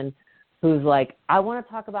person who's like, I want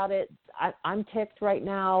to talk about it. I'm ticked right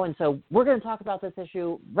now, and so we're going to talk about this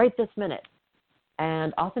issue right this minute.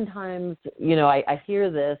 And oftentimes, I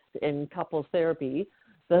hear this in couples therapy,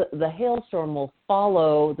 the hailstorm will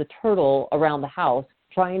follow the turtle around the house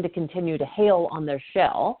trying to continue to hail on their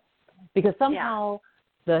shell because somehow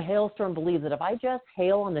the hailstorm believes that if I just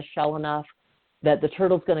hail on the shell enough, that the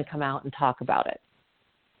turtle's going to come out and talk about it.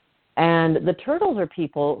 And the turtles are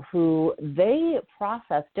people who they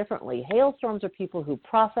process differently. Hailstorms are people who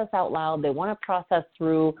process out loud. They want to process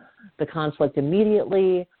through the conflict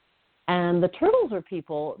immediately. And the turtles are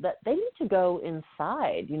people that they need to go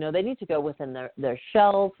inside. They need to go within their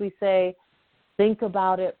shells, we say, think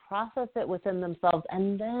about it, process it within themselves,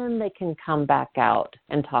 and then they can come back out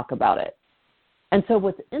and talk about it. And so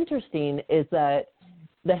what's interesting is that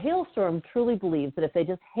the hailstorm truly believes that if they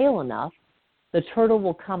just hail enough, the turtle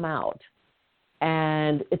will come out.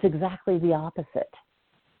 And it's exactly the opposite.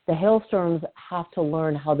 The hailstorms have to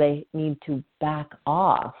learn how they need to back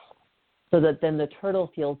off so that then the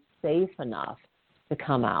turtle feels safe enough to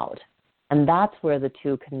come out. And that's where the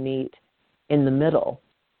two can meet in the middle.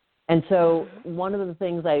 And so one of the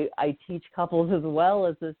things I teach couples as well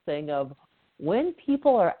is this thing of when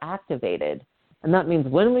people are activated, and that means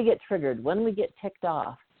when we get triggered, when we get ticked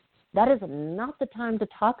off, that is not the time to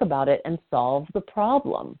talk about it and solve the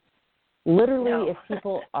problem. Literally, no. If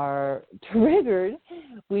people are triggered,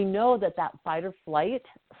 we know that fight or flight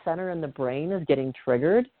center in the brain is getting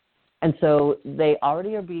triggered. And so they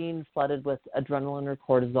already are being flooded with adrenaline or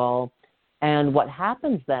cortisol. And what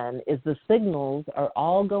happens then is the signals are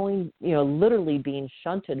all going, literally being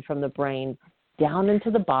shunted from the brain down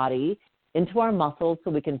into the body, into our muscles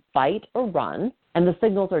so we can fight or run. And the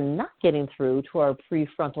signals are not getting through to our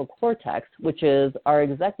prefrontal cortex, which is our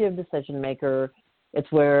executive decision maker.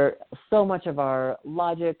 It's where so much of our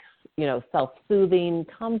logic, self-soothing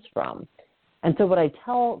comes from. And so what I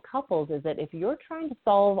tell couples is that if you're trying to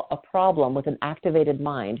solve a problem with an activated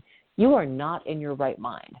mind, you are not in your right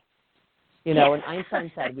mind. And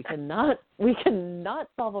Einstein said we cannot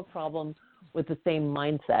solve a problem with the same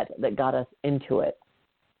mindset that got us into it.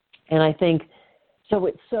 And I think so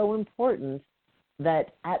it's so important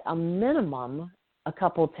that at a minimum, a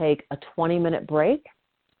couple take a 20-minute break.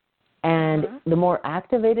 And the more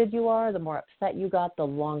activated you are, the more upset you got, the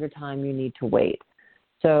longer time you need to wait.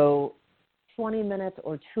 So 20 minutes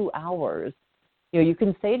or 2 hours, you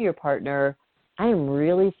can say to your partner, I am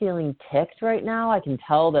really feeling ticked right now. I can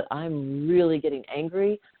tell that I'm really getting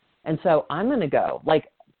angry. And so I'm going to go. Like,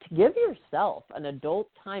 to give yourself an adult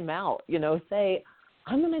timeout, say,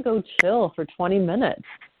 I'm going to go chill for 20 minutes.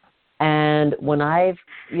 And when I've,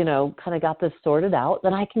 kind of got this sorted out,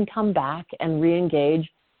 then I can come back and re-engage.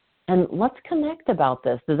 And let's connect about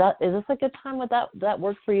this. Is this a good time? Would that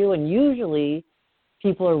work for you? And usually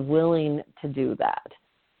people are willing to do that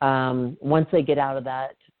once they get out of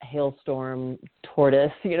that hailstorm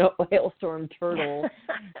tortoise, hailstorm turtle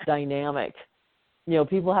dynamic.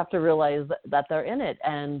 People have to realize that they're in it.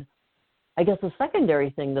 And I guess the secondary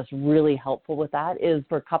thing that's really helpful with that is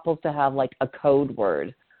for couples to have like a code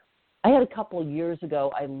word. I had a couple years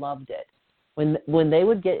ago, I loved it. When they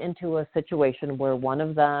would get into a situation where one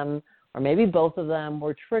of them, or maybe both of them,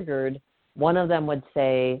 were triggered, one of them would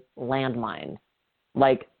say landmine.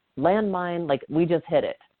 Like, landmine, like we just hit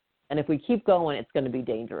it. And if we keep going, it's going to be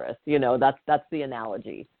dangerous. That's the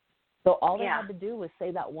analogy. So all they had to do was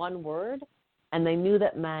say that one word, and they knew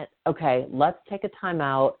that meant, okay, let's take a time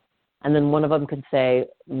out. And then one of them could say,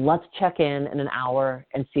 let's check in an hour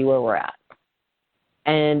and see where we're at.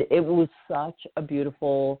 And it was such a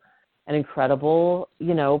beautiful and incredible,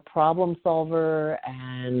 problem solver,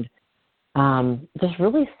 and just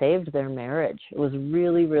really saved their marriage. It was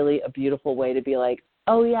really, really a beautiful way to be like,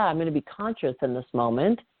 oh, yeah, I'm going to be conscious in this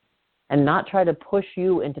moment and not try to push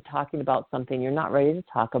you into talking about something you're not ready to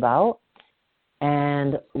talk about.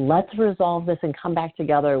 And let's resolve this and come back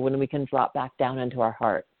together when we can drop back down into our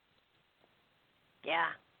heart. Yeah.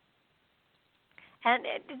 And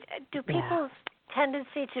do people's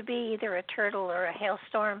tendency to be either a turtle or a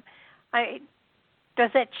hailstorm, does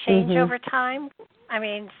that change over time? I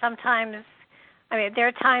mean, sometimes, there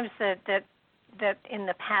are times that in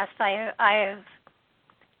the past I have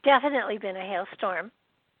definitely been a hailstorm.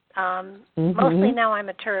 Mostly now I'm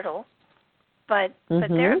a turtle, but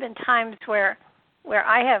there have been times where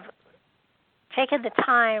I have taken the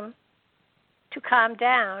time to calm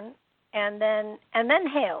down and then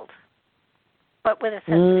hailed, but with a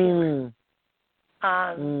sense of humor.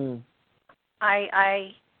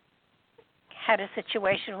 I had a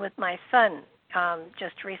situation with my son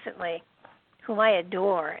just recently, whom I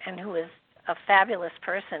adore and who is a fabulous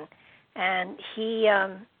person, and he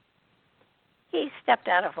stepped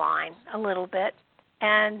out of line a little bit,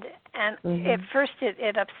 and at first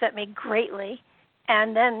it upset me greatly,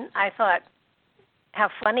 and then I thought how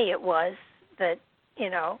funny it was that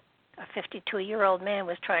a 52-year-old man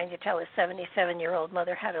was trying to tell his 77-year-old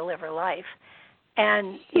mother how to live her life.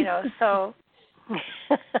 And, so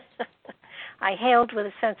I hailed with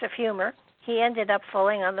a sense of humor. He ended up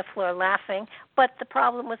falling on the floor laughing, but the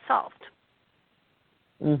problem was solved.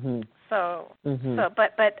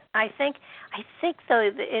 But I think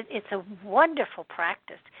though it's a wonderful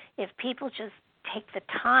practice if people just take the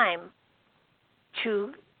time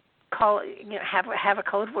to call, have a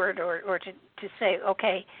code word or to say,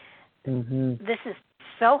 okay, this is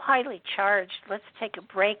so highly charged. Let's take a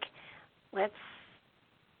break. Let's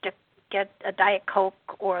get a Diet Coke,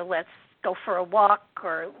 or let's go for a walk,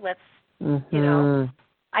 or let's,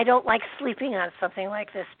 I don't like sleeping on something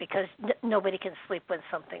like this because nobody can sleep when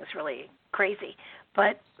something's really crazy.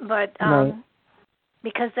 But Right.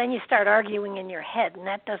 because then you start arguing in your head, and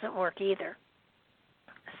that doesn't work either.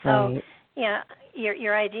 So, Right. yeah,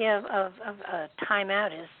 your idea of a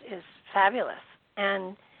timeout is fabulous,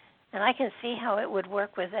 and I can see how it would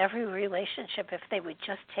work with every relationship if they would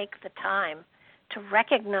just take the time to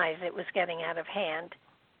recognize it was getting out of hand,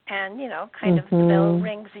 and kind of the bell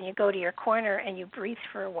rings and you go to your corner and you breathe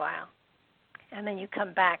for a while, and then you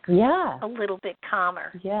come back a little bit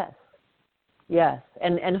calmer. Yes,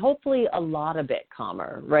 and hopefully a lot a bit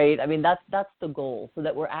calmer, right? I mean, that's the goal, so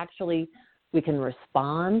that we can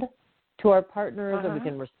respond to our partners, or we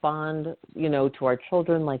can respond, to our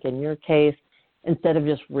children, like in your case, instead of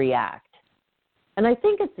just react. And I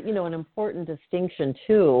think it's, an important distinction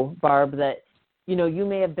too, Barb, that, you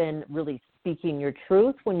may have been really speaking your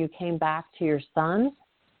truth when you came back to your son,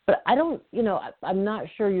 but I'm not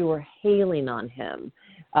sure you were hailing on him.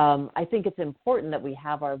 I think it's important that we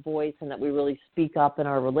have our voice and that we really speak up in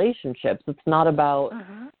our relationships. It's not about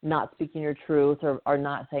not speaking your truth or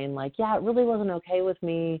not saying like, yeah, it really wasn't okay with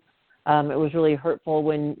me. It was really hurtful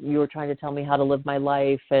when you were trying to tell me how to live my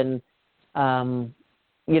life. And, and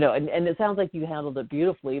it sounds like you handled it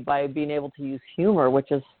beautifully by being able to use humor,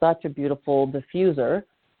 which is such a beautiful diffuser.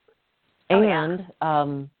 And,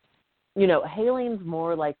 hailing's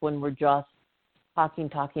more like when we're just talking,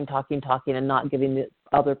 and not giving the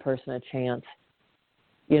other person a chance,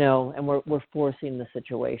 and we're forcing the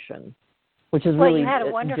situation, which is really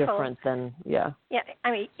different than, Yeah,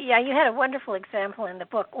 I mean, you had a wonderful example in the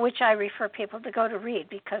book, which I refer people to go to read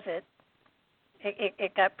because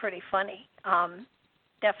it got pretty funny.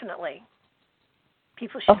 Definitely.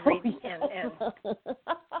 People should read and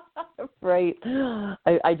Right.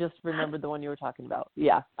 I just remembered the one you were talking about.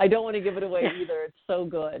 Yeah. I don't want to give it away either. It's so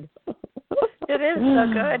good. It is so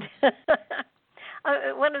good.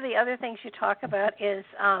 One of the other things you talk about is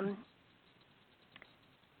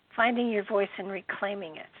finding your voice and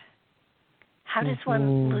reclaiming it. How does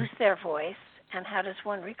one lose their voice, and how does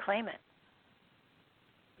one reclaim it?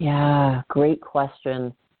 Yeah, great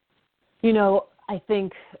question. I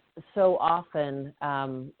think so often,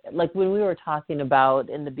 like when we were talking about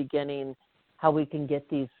in the beginning, how we can get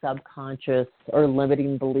these subconscious or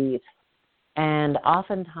limiting beliefs. And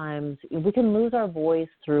oftentimes we can lose our voice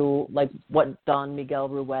through like what Don Miguel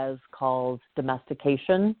Ruiz calls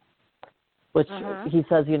domestication, which he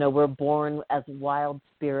says, we're born as wild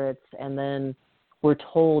spirits, and then we're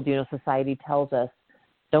told, society tells us,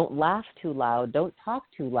 don't laugh too loud, don't talk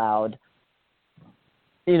too loud.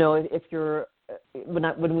 If you're,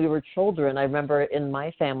 when we were children, I remember in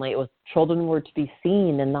my family, it was children were to be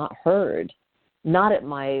seen and not heard. Not at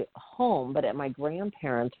my home, but at my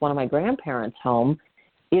grandparents, one of my grandparents' home.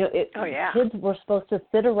 Kids were supposed to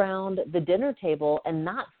sit around the dinner table and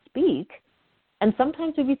not speak. And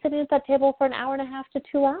sometimes we'd be sitting at that table for an hour and a half to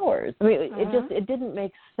 2 hours. I mean, it didn't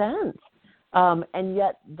make sense. And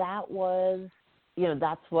yet that was,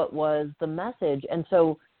 that's what was the message. And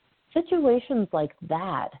so situations like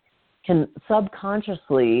that can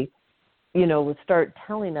subconsciously, start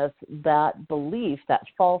telling us that belief, that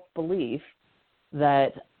false belief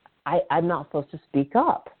that I'm not supposed to speak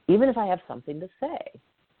up, even if I have something to say.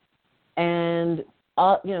 And,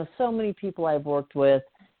 so many people I've worked with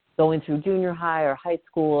going through junior high or high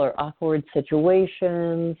school or awkward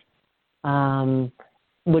situations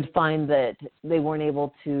would find that they weren't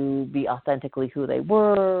able to be authentically who they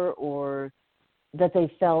were, or that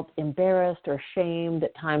they felt embarrassed or shamed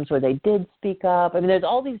at times where they did speak up. I mean, there's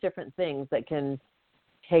all these different things that can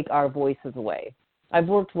take our voices away. I've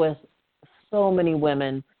worked with so many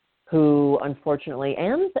women who, unfortunately,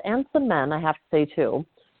 and some men, I have to say too,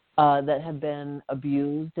 that have been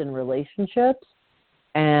abused in relationships,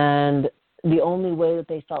 and the only way that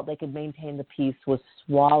they felt they could maintain the peace was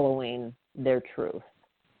swallowing their truth.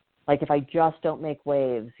 Like, if I just don't make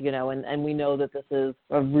waves, and we know that this is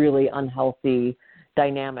a really unhealthy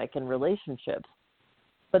dynamic in relationships.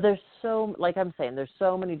 But there's like I'm saying, there's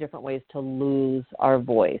so many different ways to lose our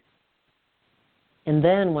voice. And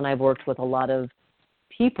then when I've worked with a lot of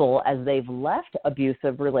people as they've left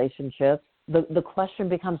abusive relationships, the question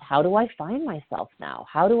becomes, how do I find myself now?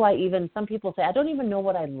 How do I some people say, I don't even know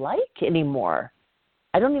what I like anymore.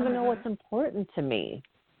 I don't even know what's important to me.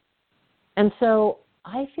 And so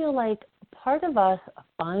I feel like part of us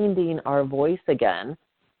finding our voice again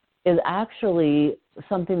is actually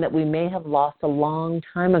something that we may have lost a long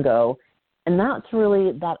time ago. And that's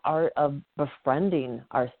really that art of befriending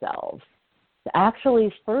ourselves. To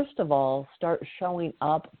actually, first of all, start showing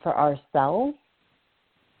up for ourselves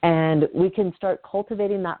And we can start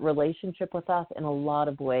cultivating that relationship with us in a lot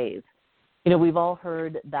of ways. We've all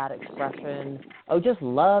heard that expression, oh, just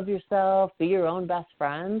love yourself, be your own best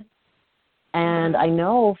friend. And I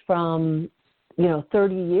know from, over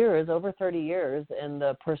 30 years in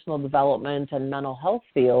the personal development and mental health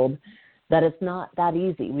field, that it's not that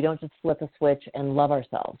easy. We don't just flip a switch and love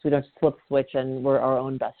ourselves. We don't just flip a switch and we're our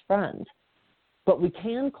own best friends. But we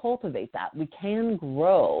can cultivate that. We can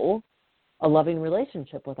grow a loving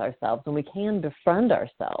relationship with ourselves, and we can befriend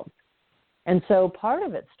ourselves. And so part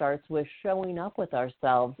of it starts with showing up with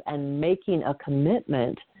ourselves and making a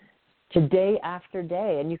commitment to day after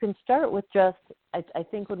day. And you can start with just, I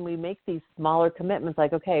think when we make these smaller commitments,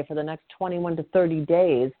 like, okay, for the next 21 to 30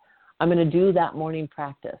 days, I'm going to do that morning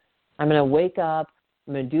practice. I'm going to wake up,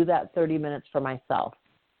 I'm going to do that 30 minutes for myself.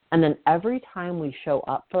 And then every time we show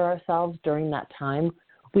up for ourselves during that time,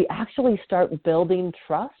 we actually start building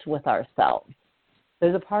trust with ourselves.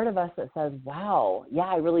 There's a part of us that says, wow, yeah,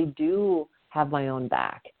 I really do have my own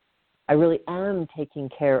back. I really am taking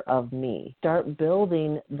care of me. Start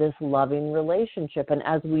building this loving relationship. And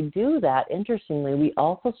as we do that, interestingly, we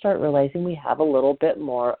also start realizing we have a little bit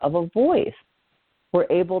more of a voice. We're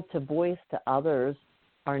able to voice to others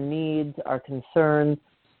our needs, our concerns.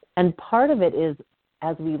 And part of it is,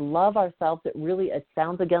 as we love ourselves, it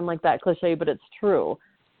sounds again like that cliche, but it's true.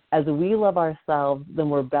 As we love ourselves, then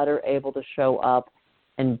we're better able to show up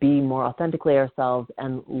and be more authentically ourselves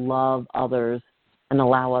and love others and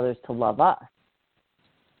allow others to love us.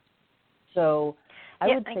 So I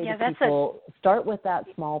would say to people, start with that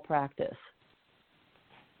small practice.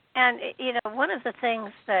 And, one of the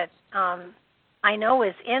things that I know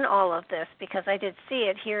is in all of this, because I did see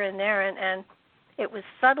it here and there, and it was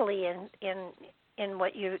subtly in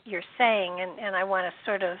what you're saying, and I want to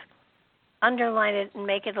sort of underline it and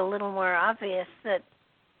make it a little more obvious, that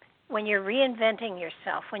when you're reinventing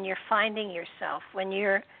yourself, when you're finding yourself, when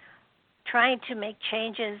you're trying to make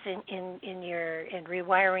changes in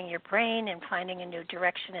rewiring your brain and finding a new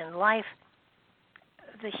direction in life,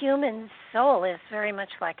 the human soul is very much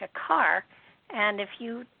like a car, and if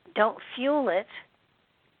you don't fuel it,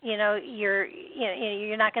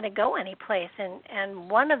 you're not going to go anyplace. And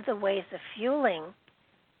one of the ways of fueling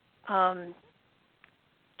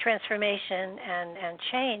transformation and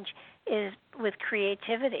change is with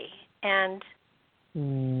creativity. And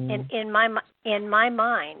in my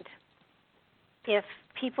mind, if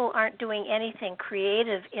people aren't doing anything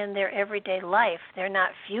creative in their everyday life, they're not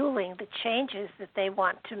fueling the changes that they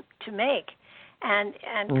want to make. And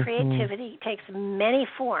creativity takes many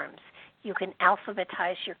forms. You can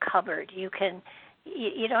alphabetize your cupboard. You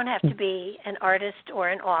don't have to be an artist or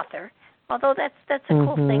an author, although that's a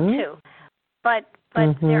cool thing too. But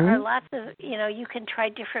there are lots of, you can try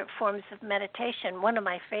different forms of meditation. One of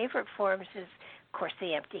my favorite forms is, of course,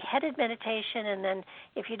 the empty-headed meditation. And then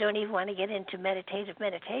if you don't even want to get into meditative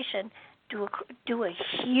meditation, do a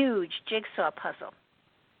huge jigsaw puzzle.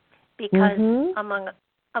 Because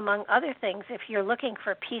among other things, if you're looking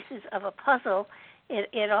for pieces of a puzzle,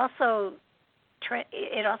 it also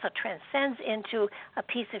transcends into a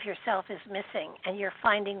piece of yourself is missing, and you're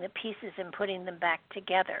finding the pieces and putting them back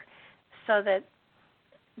together. So that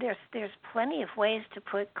there's plenty of ways to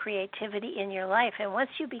put creativity in your life, and once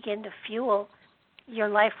you begin to fuel your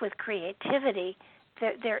life with creativity,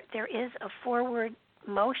 there is a forward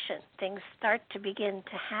motion. Things start to begin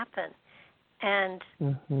to happen. And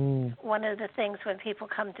one of the things when people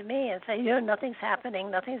come to me and say, nothing's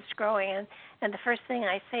happening, nothing's growing, and the first thing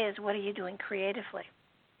I say is, what are you doing creatively?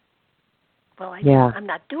 Well, I'm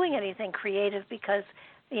not doing anything creative because,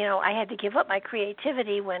 I had to give up my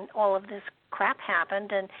creativity when all of this crap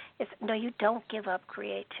happened. And no, you don't give up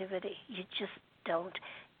creativity. You just don't.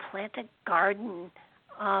 Plant a garden,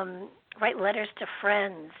 write letters to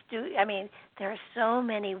friends. There are so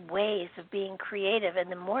many ways of being creative, and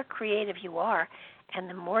the more creative you are and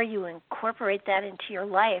the more you incorporate that into your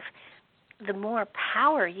life, the more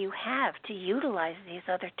power you have to utilize these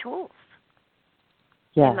other tools,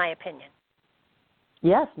 in my opinion.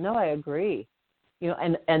 Yes, no, I agree.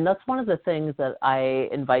 And that's one of the things that I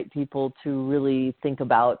invite people to really think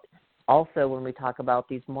about also when we talk about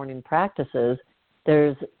these morning practices.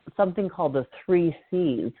 There's something called the 3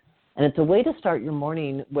 C's, and it's a way to start your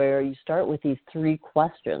morning where you start with these 3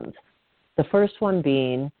 questions. The first one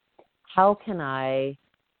being, how can I,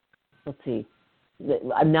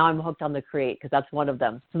 now I'm hooked on the create because that's one of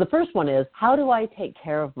them. So the first one is, how do I take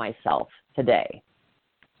care of myself today?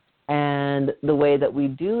 And the way that we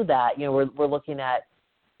do that, we're looking at,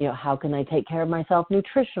 how can I take care of myself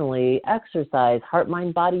nutritionally, exercise, heart,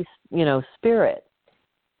 mind, body, spirit.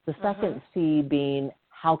 The second C being,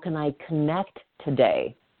 how can I connect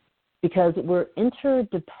today? because we're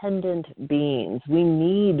interdependent beings. We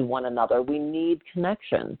need one another. We need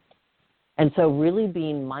connection. And so really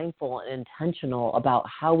being mindful and intentional about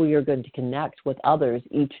how we are going to connect with others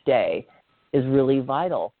each day is really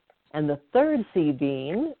vital. And the third C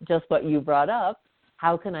being, just what you brought up,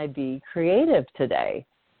 how can I be creative today?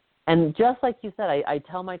 And just like you said, I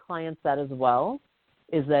tell my clients that as well,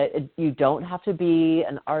 is that you don't have to be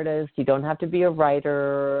an artist, you don't have to be a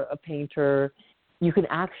writer, a painter. You can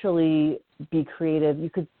actually be creative. You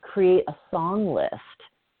could create a song list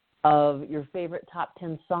of your favorite top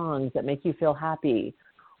 10 songs that make you feel happy,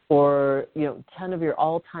 or 10 of your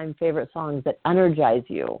all-time favorite songs that energize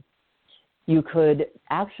you. You could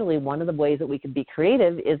actually, one of the ways that we could be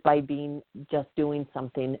creative is by just doing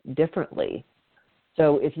something differently.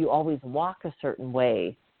 So if you always walk a certain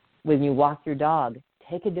way, when you walk your dog,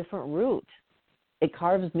 take a different route. It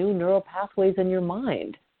carves new neural pathways in your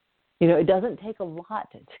mind. It doesn't take a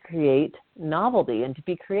lot to create novelty and to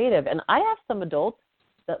be creative. And I have some adults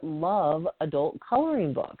that love adult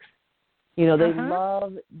coloring books. They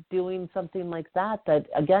love doing something like that,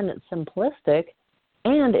 again, it's simplistic,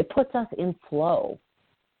 and it puts us in flow.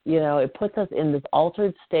 It puts us in this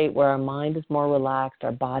altered state where our mind is more relaxed,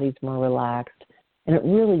 our body's more relaxed, and it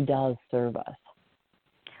really does serve us.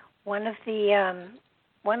 One of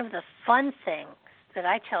the fun things that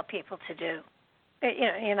I tell people to do,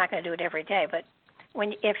 you're not going to do it every day, but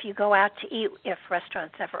if you go out to eat, if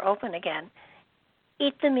restaurants ever open again,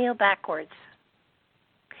 eat the meal backwards.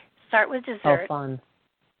 Start with dessert. Oh, fun.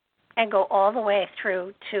 And go all the way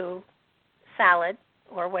through to salad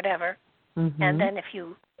or whatever. Mm-hmm. And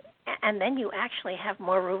then you actually have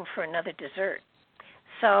more room for another dessert.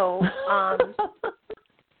 So, I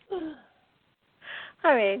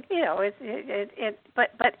mean,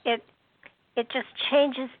 it just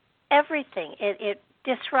changes everything. It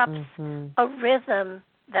disrupts a rhythm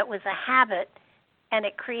that was a habit, and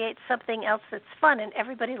it creates something else that's fun, and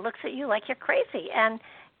everybody looks at you like you're crazy. And,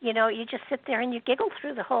 you just sit there and you giggle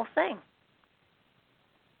through the whole thing.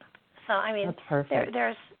 So, I mean, that's perfect.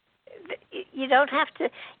 You don't have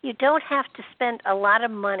to spend a lot of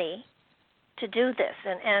money to do this,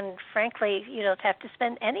 and frankly, you don't have to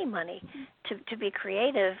spend any money to be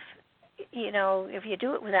creative. If you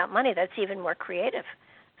do it without money, that's even more creative.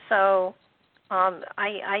 So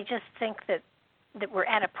I just think that we're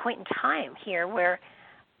at a point in time here where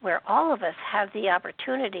all of us have the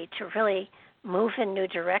opportunity to really move in new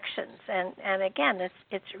directions, and again,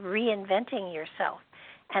 it's reinventing yourself,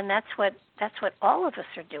 and that's what all of us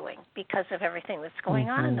are doing because of everything that's going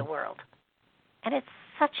on in the world, and it's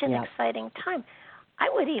such an exciting time. I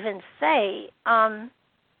would even say I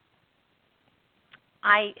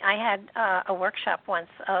had a workshop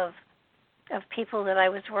once of people that I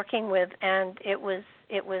was working with, and it was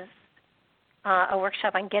a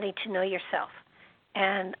workshop on getting to know yourself.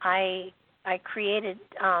 And I created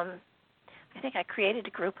I think I created a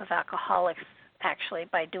group of alcoholics actually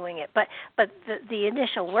by doing it. But the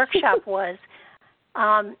initial workshop was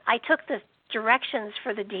I took the directions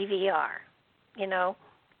for the DVR,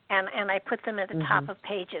 and I put them at the top of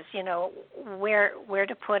pages, where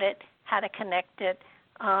to put it, how to connect it,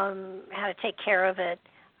 how to take care of it,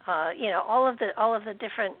 all of the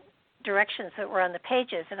different directions that were on the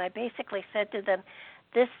pages. And I basically said to them,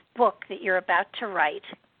 this book that you're about to write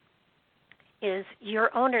is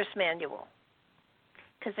your owner's manual,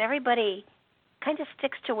 because everybody kind of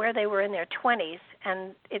sticks to where they were in their 20s,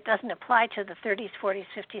 and it doesn't apply to the 30s, 40s,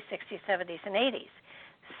 50s, 60s, 70s, and 80s.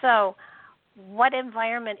 So what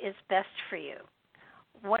environment is best for you?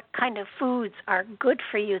 What kind of foods are good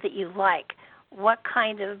for you that you like? What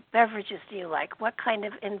kind of beverages do you like? What kind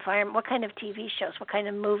of environment? What kind of TV shows? What kind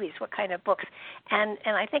of movies? What kind of books? And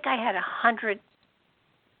I think I had 100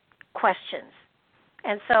 questions.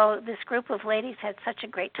 And so this group of ladies had such a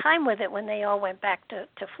great time with it when they all went back to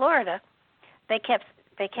Florida. They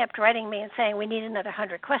kept writing me and saying, we need another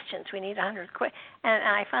 100 questions. We need 100 questions. And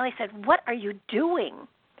I finally said, what are you doing?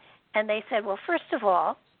 And they said, well, first of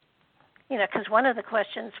all, because one of the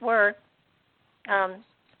questions were,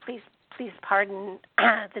 please pardon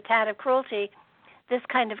the tad of cruelty, this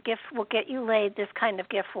kind of gift will get you laid, this kind of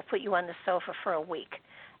gift will put you on the sofa for a week.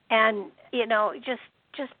 And,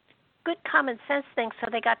 just good common sense things, so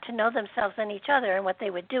they got to know themselves and each other. And what they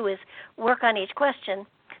would do is work on each question,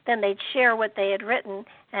 then they'd share what they had written,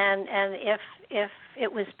 and if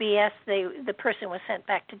it was BS, the person was sent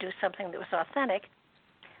back to do something that was authentic.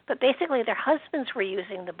 But basically their husbands were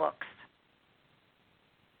using the books.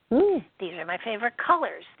 These are my favorite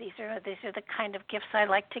colors. These are the kind of gifts I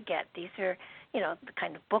like to get. These are, the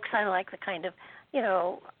kind of books I like, the kind of,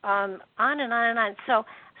 on and on and on. So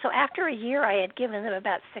after a year, I had given them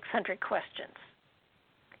about 600 questions,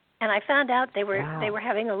 and I found out they were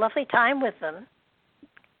having a lovely time with them,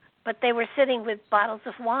 but they were sitting with bottles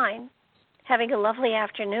of wine, having a lovely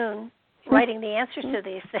afternoon, writing the answers to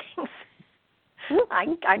these things.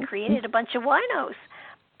 I created a bunch of winos,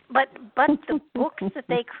 but the books that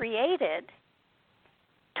they created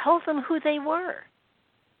told them who they were.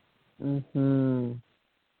 Mhm.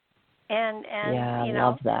 And I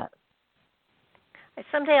love that.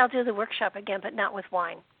 Someday I'll do the workshop again, but not with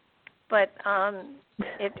wine. But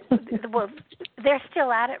they're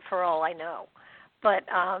still at it for all I know. But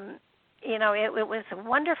it was a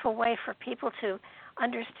wonderful way for people to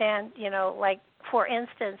understand. Like for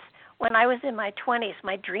instance, when I was in my 20s,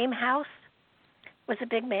 my dream house was a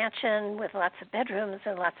big mansion with lots of bedrooms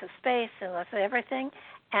and lots of space and lots of everything.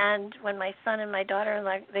 And when my son and my daughter,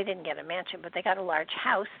 they didn't get a mansion, but they got a large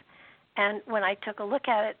house. And when I took a look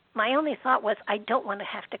at it, my only thought was, I don't want to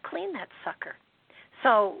have to clean that sucker.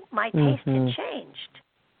 So my taste had changed.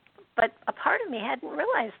 But a part of me hadn't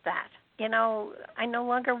realized that. I no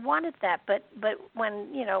longer wanted that. But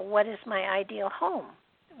when, what is my ideal home?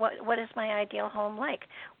 What is my ideal home like?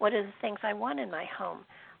 What are the things I want in my home?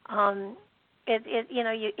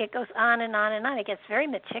 It goes on and on and on. It gets very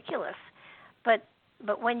meticulous.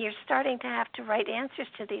 But when you're starting to have to write answers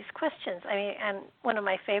to these questions, and one of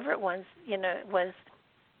my favorite ones, was,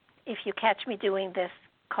 if you catch me doing this,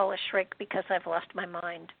 call a shrink because I've lost my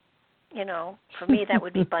mind. For me that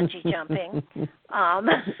would be bungee jumping. There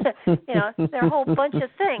are a whole bunch of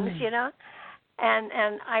things,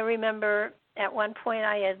 And I remember at one point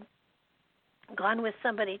I had gone with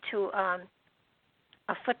somebody to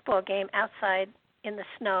a football game outside in the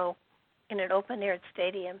snow in an open-air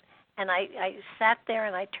stadium. And I sat there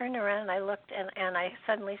and I turned around and I looked and I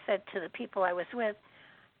suddenly said to the people I was with,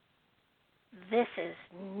 this is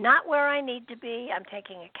not where I need to be. I'm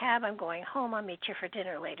taking a cab. I'm going home. I'll meet you for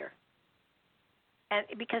dinner later. And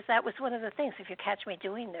because that was one of the things, if you catch me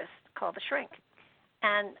doing this, call the shrink.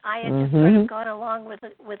 And I had just sort of gone along with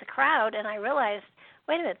the crowd, and I realized,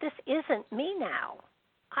 wait a minute, this isn't me now.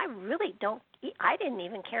 I didn't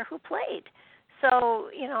even care who played. So,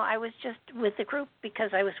 I was just with the group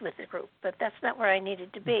because I was with the group, but that's not where I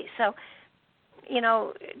needed to be. So,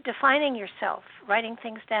 defining yourself, writing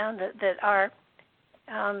things down that are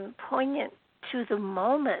poignant to the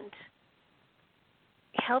moment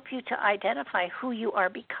help you to identify who you are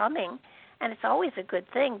becoming. And it's always a good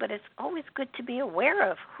thing, but it's always good to be aware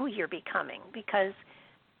of who you're becoming because,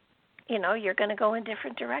 you're going to go in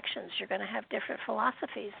different directions. You're going to have different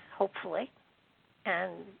philosophies, hopefully.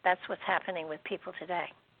 And that's what's happening with people today.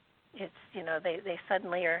 It's, they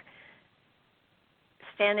suddenly are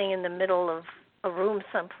standing in the middle of a room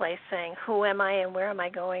someplace saying, who am I and where am I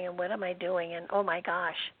going and what am I doing? And, oh, my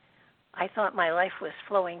gosh, I thought my life was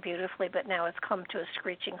flowing beautifully, but now it's come to a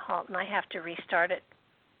screeching halt and I have to restart it.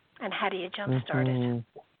 And how do you jumpstart it?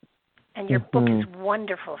 And your book is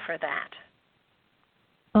wonderful for that.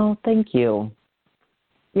 Oh, thank you.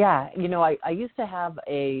 Yeah, I used to have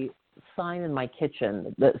a sign in my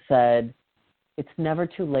kitchen that said, it's never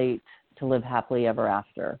too late to live happily ever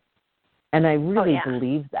after. And I really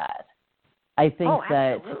believe that. I think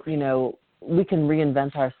that, we can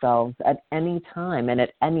reinvent ourselves at any time and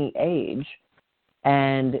at any age.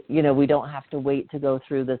 And, we don't have to wait to go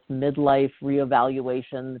through this midlife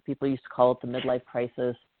reevaluation. People used to call it the midlife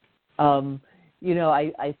crisis.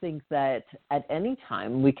 I think that at any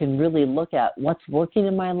time we can really look at what's working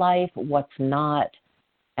in my life, what's not,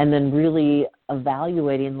 and then really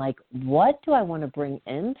evaluating, what do I want to bring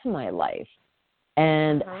into my life?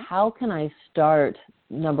 And how can I start?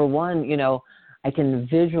 Number one, I can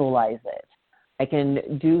visualize it. I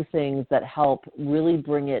can do things that help really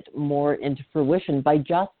bring it more into fruition by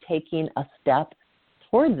just taking a step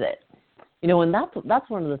towards it. And that's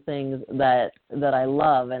one of the things that I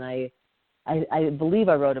love, and I believe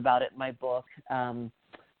I wrote about it in my book.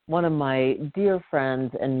 One of my dear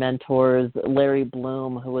friends and mentors, Larry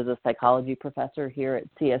Bloom, who was a psychology professor here at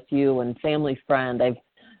CSU and family friend, I've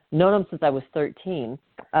known him since I was 13.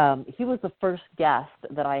 He was the first guest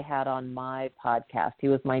that I had on my podcast. He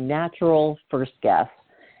was my natural first guest.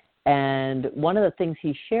 And one of the things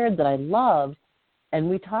he shared that I loved, and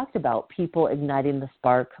we talked about people igniting the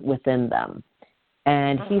spark within them.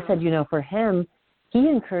 And he said, for him, he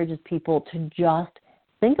encourages people to just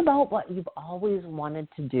think about what you've always wanted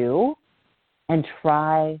to do and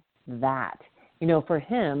try that. For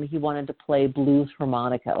him, he wanted to play blues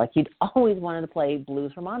harmonica. He'd always wanted to play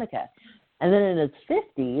blues harmonica. And then in his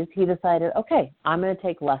 50s, he decided, okay, I'm going to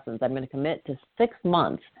take lessons. I'm going to commit to 6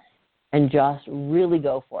 months and just really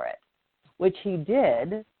go for it, which he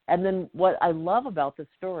did. And then what I love about this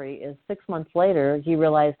story is 6 months later, he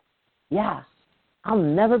realized, yeah, I'll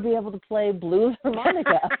never be able to play blues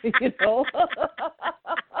harmonica, you know.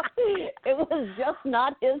 It was just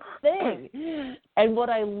not his thing. And what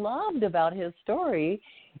I loved about his story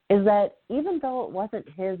is that even though it wasn't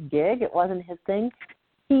his gig, it wasn't his thing,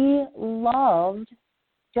 he loved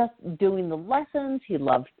just doing the lessons. He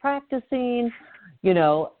loved practicing. You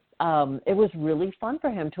know, it was really fun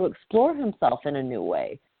for him to explore himself in a new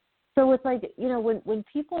way. So it's like, you know, when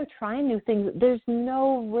people are trying new things, there's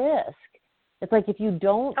no risk. It's like if you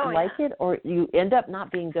don't like it or you end up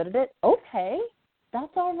not being good at it, okay,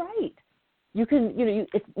 that's all right. You can, you know,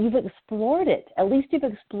 you've explored it. At least you've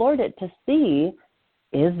explored it to see,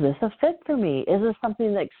 is this a fit for me? Is this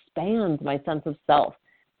something that expands my sense of self?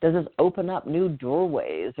 Does this open up new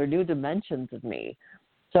doorways or new dimensions of me?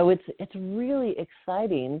 So it's really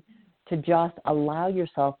exciting to just allow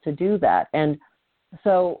yourself to do that. And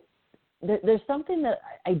so there's something that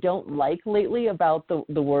I don't like lately about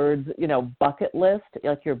the words, you know, bucket list,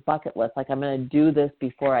 like your bucket list, like I'm going to do this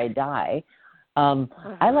before I die.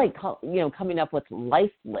 I like, you know, coming up with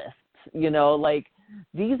life lists, you know, like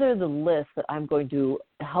these are the lists that I'm going to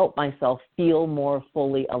help myself feel more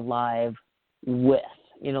fully alive with,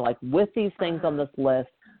 you know, like with these things on this list,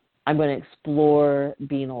 I'm going to explore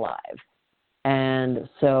being alive. And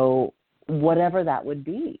so whatever that would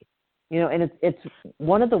be, you know, and it's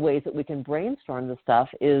one of the ways that we can brainstorm this stuff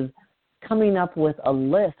is coming up with a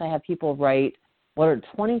list. I have people write, what are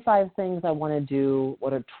 25 things I want to do?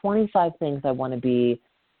 What are 25 things I want to be?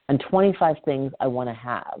 And 25 things I want to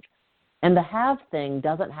have. And the have thing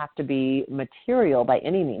doesn't have to be material by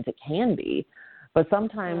any means. It can be. But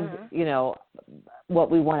sometimes, you know,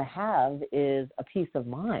 what we want to have is a peace of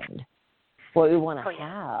mind. What we want to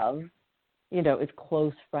have, you know, is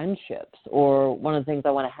close friendships. Or one of the things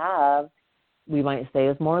I want to have, we might say,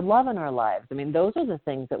 is more love in our lives. I mean, those are the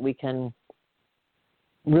things that we can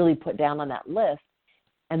really put down on that list.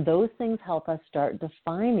 And those things help us start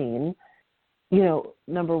defining, you know,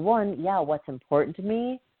 number one, what's important to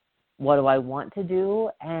me? What do I want to do?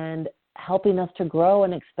 And helping us to grow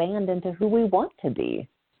and expand into who we want to be.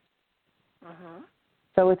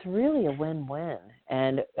 So it's really a win-win.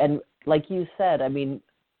 And like you said, I mean,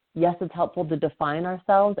 yes, it's helpful to define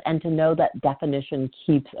ourselves and to know that definition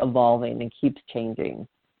keeps evolving and keeps changing.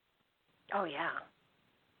 Oh, yeah.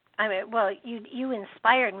 I mean, well, you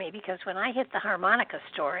inspired me because when I hit the harmonica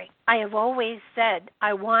story, I have always said,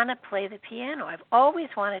 I want to play the piano. I've always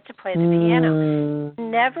wanted to play the piano.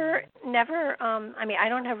 Never, I mean, I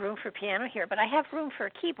don't have room for piano here, but I have room for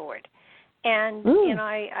a keyboard. And, you know,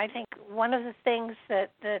 I think one of the things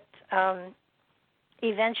that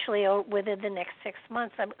eventually within the next 6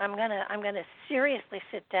 months, I'm gonna seriously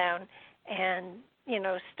sit down and, you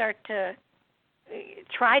know, start to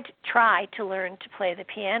try to learn to play the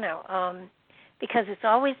piano, because it's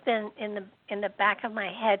always been in the back of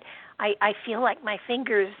my head. I feel like my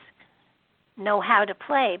fingers know how to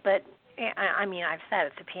play, but I mean, I've sat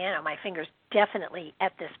at the piano. My fingers definitely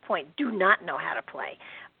at this point do not know how to play,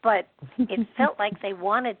 but it felt like they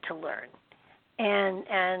wanted to learn,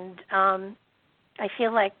 and I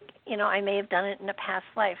feel like, you know, I may have done it in a past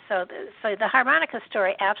life. So the harmonica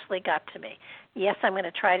story absolutely got to me. Yes, I'm going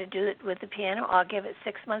to try to do it with the piano. I'll give it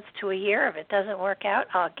 6 months to a year. If it doesn't work out,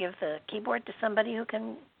 I'll give the keyboard to somebody who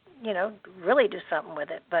can, you know, really do something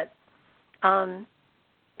with it. But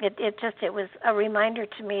it was a reminder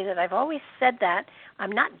to me that I've always said that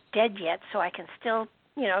I'm not dead yet, so I can still,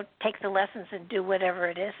 you know, take the lessons and do whatever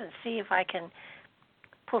it is and see if I can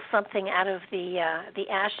pull something out of the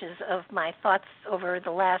ashes of my thoughts over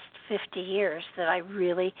the last 50 years that I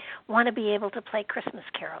really want to be able to play Christmas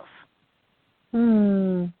carols.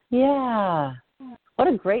 Yeah. What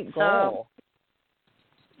a great goal. So,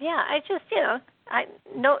 yeah, I just, you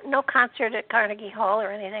know, no concert at Carnegie Hall or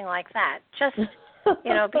anything like that. Just,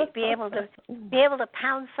 you know, be able to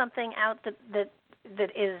pound something out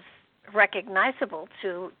that is recognizable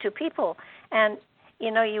to people. And you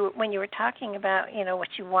know, when you were talking about, you know, what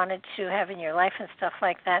you wanted to have in your life and stuff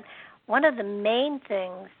like that, one of the main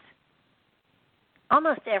things,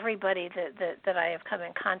 almost everybody that I have come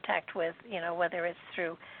in contact with, you know, whether it's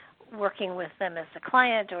through working with them as a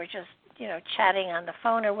client or just, you know, chatting on the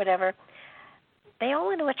phone or whatever, they all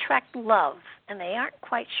want to attract love, and they aren't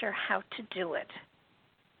quite sure how to do it.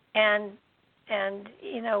 And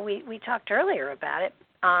you know, we talked earlier about it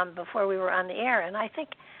before we were on the air, and I think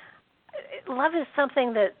love is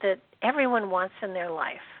something that everyone wants in their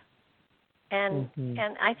life. and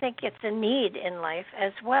I think it's a need in life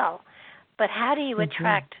as well. But how do you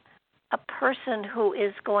attract a person who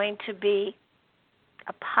is going to be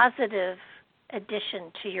a positive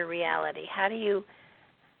addition to your reality? How do you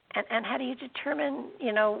and how do you determine,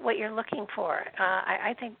 what you're looking for?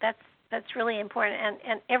 I think that's really important,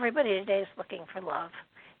 and everybody today is looking for love,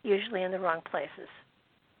 usually in the wrong places.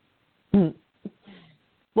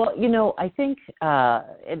 Well, I think,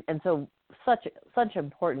 and so such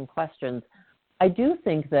important questions. I do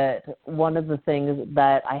think that one of the things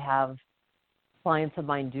that I have clients of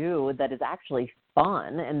mine do that is actually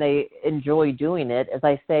fun and they enjoy doing it is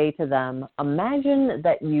I say to them, imagine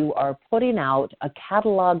that you are putting out a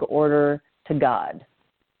catalog order to God.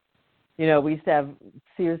 We used to have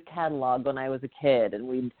Sears catalog when I was a kid, and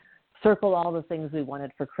we'd circle all the things we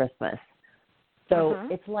wanted for Christmas. So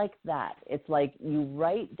it's like that. It's like you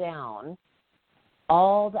write down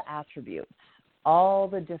all the attributes, all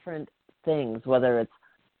the different things, whether it's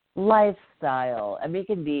lifestyle, it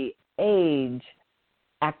can be age,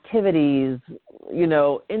 activities,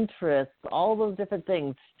 interests, all those different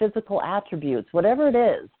things, physical attributes, whatever it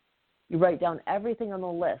is, you write down everything on the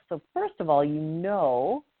list. So first of all,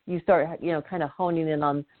 you start, kind of honing in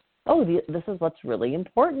on, this is what's really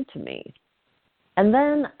important to me. And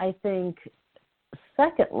then I think,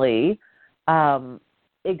 secondly,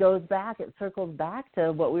 it circles back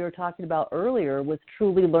to what we were talking about earlier with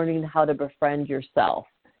truly learning how to befriend yourself.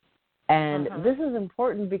 And this is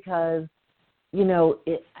important because,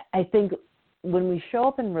 I think when we show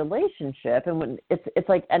up in relationship and when it's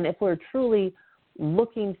like, and if we're truly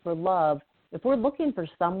looking for love, if we're looking for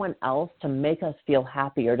someone else to make us feel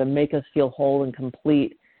happy or to make us feel whole and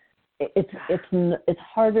complete, it's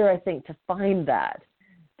harder, I think, to find that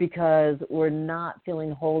because we're not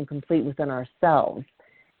feeling whole and complete within ourselves.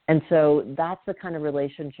 And so that's the kind of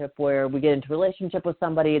relationship where we get into a relationship with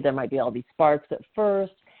somebody, there might be all these sparks at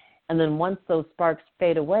first, and then once those sparks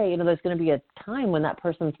fade away, there's going to be a time when that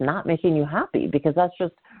person's not making you happy because that's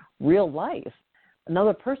just real life.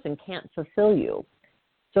 Another person can't fulfill you.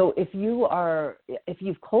 So if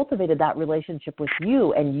you've cultivated that relationship with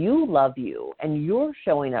you and you love you and you're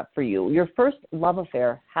showing up for you, your first love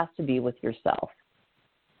affair has to be with yourself.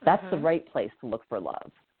 That's the right place to look for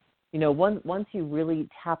love. Once you really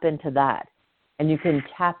tap into that and you can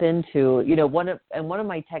tap into, one of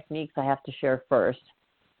my techniques I have to share first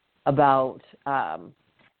about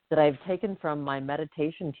that I've taken from my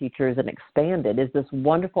meditation teachers and expanded is this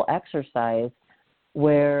wonderful exercise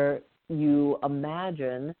where you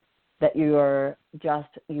imagine that you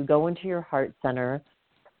go into your heart center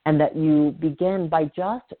and that you begin by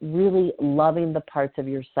just really loving the parts of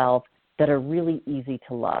yourself that are really easy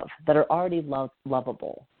to love, that are already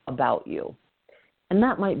lovable about you. And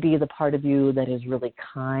that might be the part of you that is really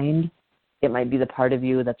kind. It might be the part of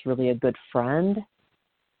you that's really a good friend.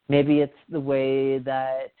 Maybe it's the way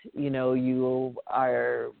that, you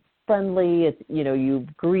are friendly, it's, you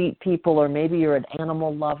greet people, or maybe you're an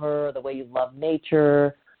animal lover, the way you love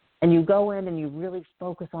nature, and you go in and you really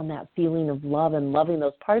focus on that feeling of love and loving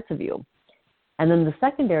those parts of you. And then the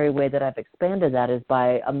secondary way that I've expanded that is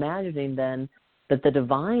by imagining then that the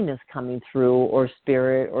divine is coming through, or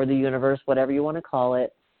spirit, or the universe, whatever you want to call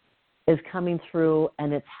it, is coming through,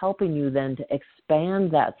 and it's helping you then to expand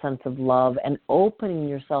that sense of love and opening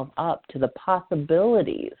yourself up to the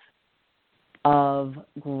possibilities of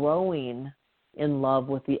growing in love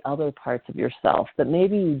with the other parts of yourself that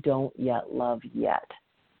maybe you don't yet love yet.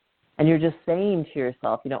 And you're just saying to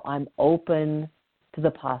yourself, I'm open to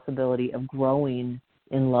the possibility of growing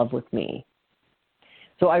in love with me.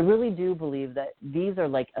 So I really do believe that these are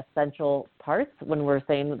like essential parts when we're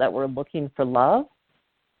saying that we're looking for love.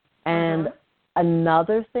 And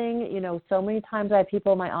another thing, so many times I have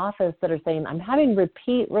people in my office that are saying, I'm having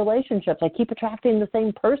repeat relationships. I keep attracting the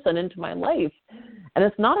same person into my life. And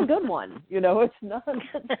it's not a good one. It's not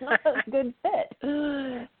a good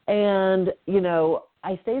fit. And,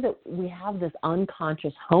 I say that we have this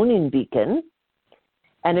unconscious honing beacon.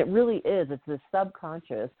 And it really is. It's this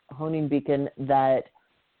subconscious honing beacon that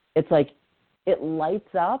it's like it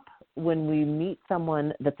lights up when we meet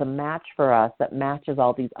someone that's a match for us that matches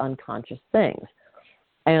all these unconscious things.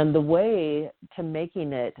 And the way to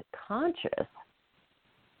making it conscious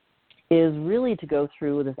is really to go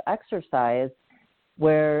through this exercise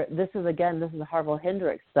where this is Harville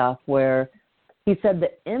Hendrix stuff, where he said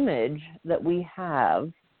the image that we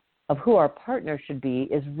have of who our partner should be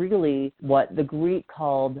is really what the Greek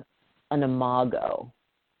called an imago.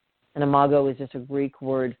 An imago is just a Greek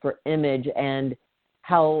word for image, and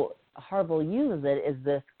how Harville uses it is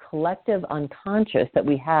this collective unconscious that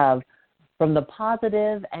we have from the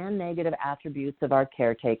positive and negative attributes of our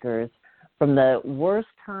caretakers, from the worst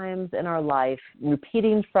times in our life,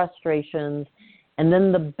 repeating frustrations, and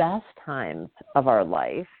then the best times of our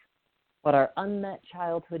life, what our unmet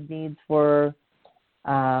childhood needs were.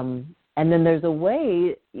 And then there's a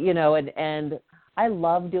way, and I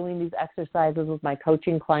love doing these exercises with my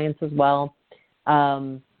coaching clients as well,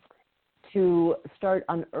 to start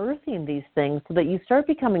unearthing these things so that you start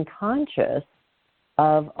becoming conscious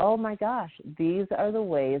of, oh my gosh, these are the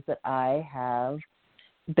ways that I have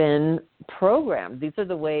been programmed. These are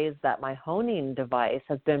the ways that my honing device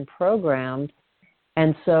has been programmed.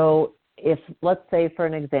 And so if, let's say for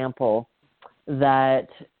an example, that,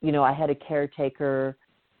 I had a caretaker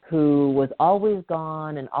who was always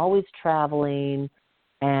gone and always traveling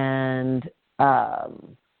and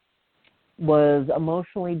was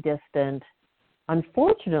emotionally distant,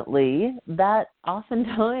 unfortunately, that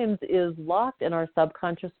oftentimes is locked in our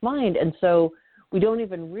subconscious mind. And so we don't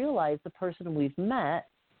even realize the person we've met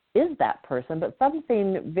is that person, but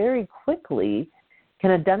something very quickly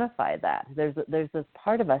can identify that. There's this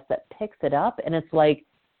part of us that picks it up, and it's like,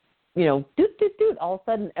 doot, doot, doot, all of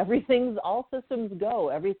a sudden all systems go,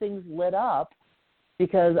 everything's lit up,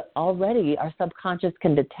 because already our subconscious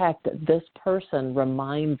can detect that this person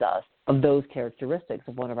reminds us of those characteristics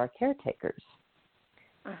of one of our caretakers.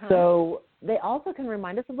 Uh-huh. So they also can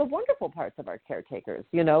remind us of the wonderful parts of our caretakers,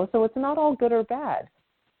 so it's not all good or bad.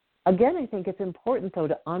 Again, I think it's important, though,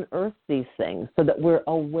 to unearth these things so that we're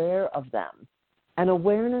aware of them. And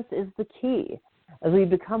awareness is the key. As we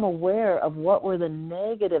become aware of what were the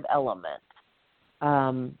negative elements,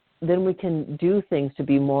 then we can do things to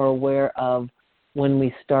be more aware of when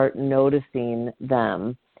we start noticing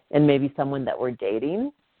them and maybe someone that we're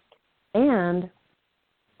dating. And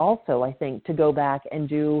also, I think, to go back and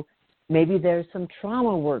do, maybe there's some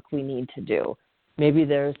trauma work we need to do. Maybe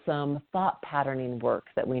there's some thought patterning work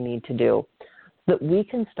that we need to do, so that we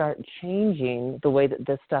can start changing the way that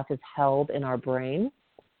this stuff is held in our brain.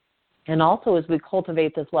 And also, as we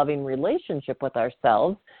cultivate this loving relationship with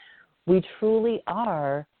ourselves, we truly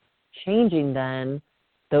are changing then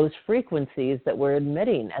those frequencies that we're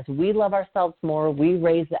emitting. As we love ourselves more, we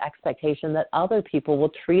raise the expectation that other people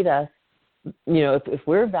will treat us, if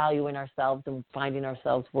we're valuing ourselves and finding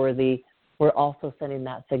ourselves worthy, we're also sending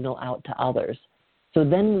that signal out to others. So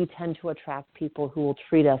then we tend to attract people who will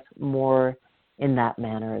treat us more in that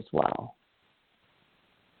manner as well.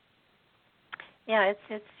 Yeah,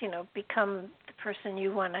 it's become the person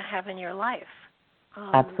you want to have in your life.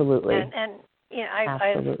 Absolutely. And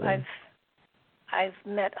Absolutely. I've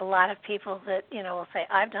met a lot of people that will say,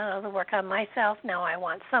 I've done all the work on myself. Now I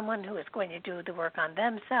want someone who is going to do the work on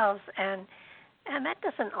themselves, and that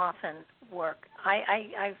doesn't often work.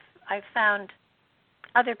 I've found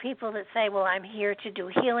other people that say, well, I'm here to do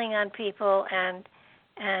healing on people, and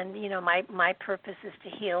my purpose is to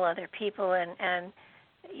heal other people, and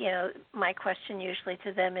my question usually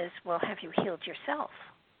to them is, well, have you healed yourself?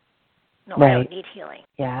 No, right. I don't need healing.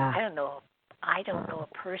 Yeah. I don't know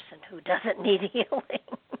a person who doesn't need healing.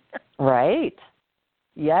 Right.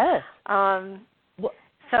 Yes.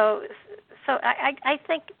 So I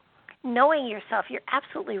think knowing yourself, you're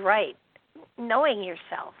absolutely right. Knowing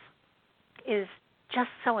yourself is just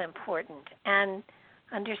so important, and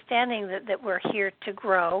understanding that we're here to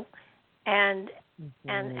grow, and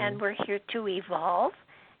we're here to evolve,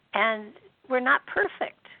 and we're not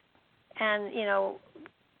perfect. And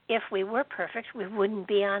if we were perfect, we wouldn't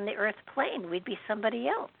be on the earth plane. We'd be somebody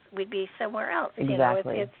else. We'd be somewhere else.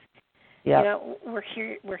 Exactly.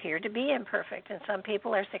 We're here to be imperfect, and some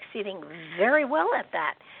people are succeeding very well at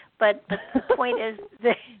that. But the point is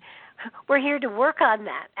that we're here to work on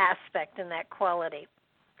that aspect and that quality.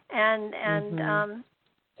 And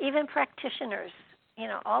even practitioners,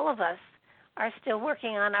 all of us are still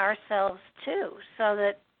working on ourselves too, so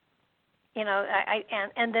that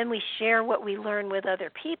and then we share what we learn with other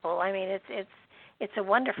people. I mean, it's a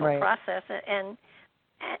wonderful right. process,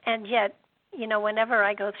 and yet, whenever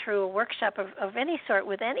I go through a workshop of any sort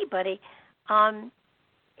with anybody,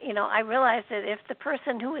 I realize that if the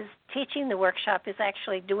person who is teaching the workshop is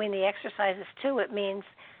actually doing the exercises too, it means,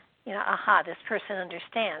 this person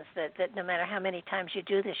understands that no matter how many times you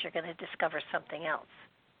do this, you're going to discover something else.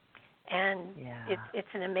 And it's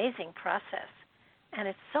an amazing process. And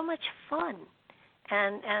it's so much fun,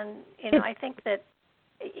 and I think that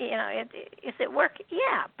is it work?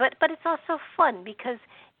 Yeah, but it's also fun because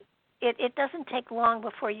it doesn't take long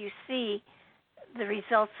before you see the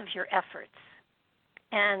results of your efforts,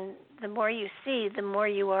 and the more you see, the more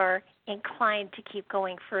you are inclined to keep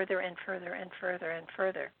going further and further and further and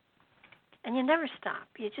further, and you never stop.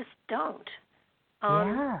 You just don't.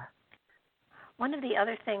 one of the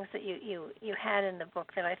other things that you had in the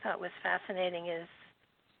book that I thought was fascinating is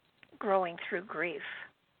growing through grief.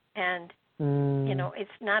 And, it's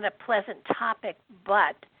not a pleasant topic,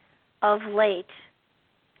 but of late,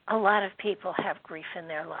 a lot of people have grief in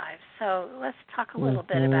their lives. So let's talk a little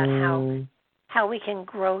bit about how we can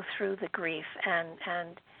grow through the grief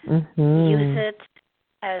and use it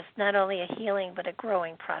as not only a healing but a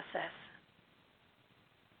growing process.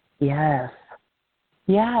 Yes.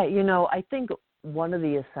 Yeah, I think one of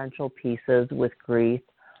the essential pieces with grief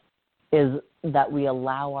is that we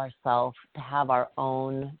allow ourselves to have our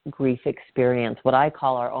own grief experience, what I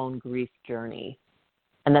call our own grief journey,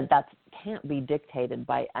 and that can't be dictated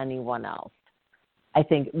by anyone else. I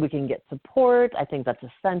think we can get support. I think that's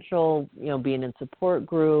essential, being in support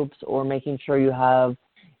groups or making sure you have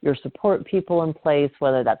your support people in place,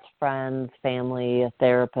 whether that's friends, family, a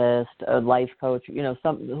therapist, a life coach,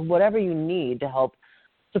 whatever you need to help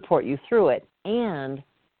support you through it. And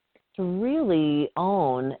to really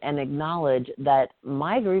own and acknowledge that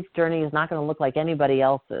my grief journey is not going to look like anybody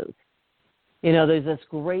else's. There's this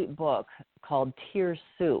great book called Tear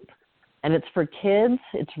Soup, and it's for kids.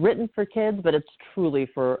 It's written for kids, but it's truly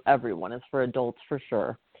for everyone. It's for adults for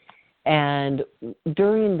sure. And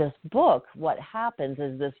during this book, what happens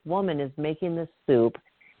is this woman is making this soup,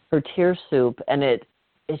 her tear soup, and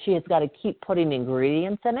she has got to keep putting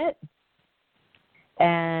ingredients in it.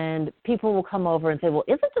 And people will come over and say, well,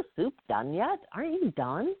 isn't the soup done yet? Aren't you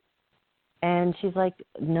done? And she's like,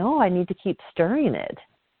 no, I need to keep stirring it.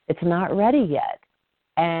 It's not ready yet.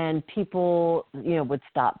 And people, would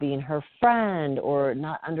stop being her friend or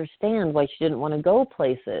not understand why she didn't want to go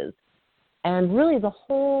places. And really the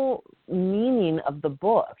whole meaning of the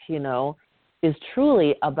book, is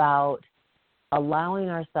truly about allowing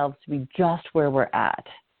ourselves to be just where we're at.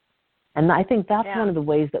 And I think that's one of the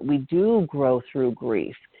ways that we do grow through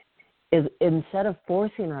grief, is instead of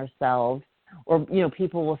forcing ourselves, or,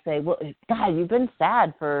 people will say, well, God, you've been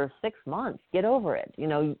sad for 6 months. Get over it.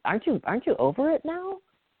 Aren't you over it now?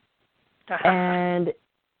 And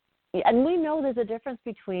we know there's a difference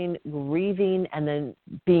between grieving and then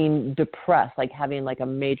being depressed, like having like a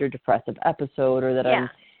major depressive episode, or that I'm,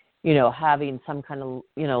 having some kind of,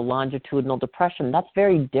 longitudinal depression. That's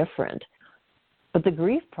very different. But the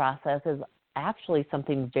grief process is actually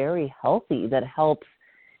something very healthy that helps.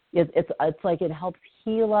 It's like it helps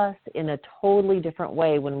heal us in a totally different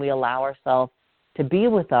way when we allow ourselves to be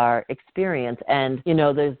with our experience. And,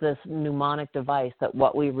 there's this mnemonic device that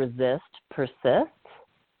what we resist persists.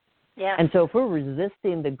 Yeah. And so if we're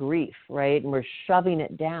resisting the grief, right, and we're shoving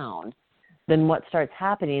it down, then what starts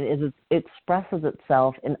happening is it expresses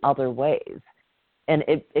itself in other ways. And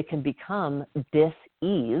it can become disease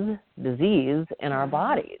in our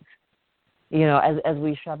bodies, as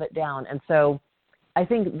we shove it down. And so I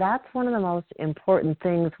think that's one of the most important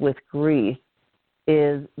things with grief,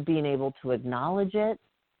 is being able to acknowledge it,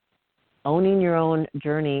 owning your own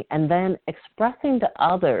journey, and then expressing to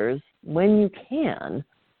others, when you can,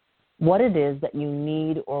 what it is that you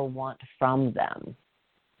need or want from them.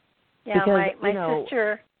 Yeah, because,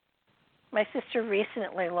 my sister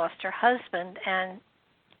recently lost her husband, and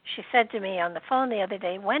she said to me on the phone the other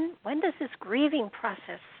day, when does this grieving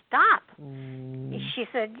process stop? She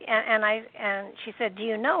said, and she said, do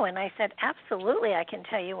you know? And I said, absolutely, I can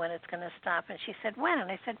tell you when it's going to stop. And she said, when? And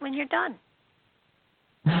I said, when you're done.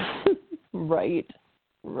 Right.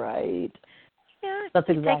 Yeah, that's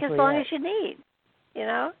exactly take as long it. as you need,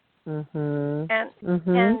 Mm-hmm.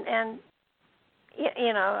 And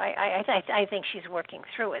I think she's working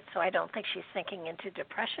through it, so I don't think she's sinking into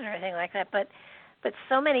depression or anything like that. But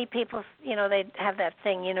so many people, they have that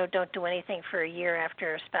thing, don't do anything for a year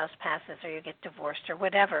after a spouse passes or you get divorced or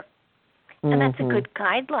whatever. And that's a good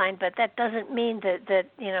guideline, but that doesn't mean that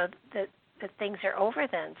things are over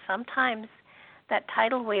then. Sometimes that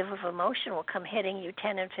tidal wave of emotion will come hitting you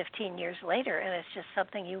 10 and 15 years later, and it's just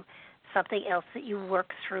something else that you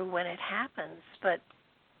work through when it happens. But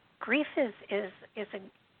grief is a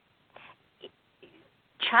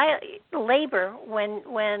child labor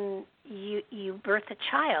when you birth a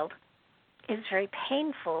child is very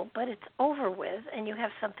painful, but it's over with and you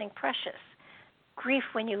have something precious. Grief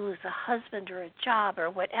when you lose a husband or a job or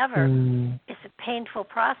whatever is a painful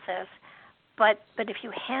process, but if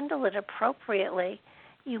you handle it appropriately,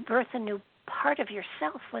 you birth a new part of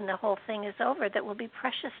yourself when the whole thing is over that will be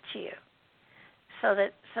precious to you. So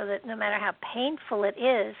that no matter how painful it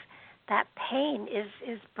is, that pain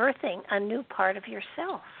is birthing a new part of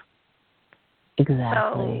yourself.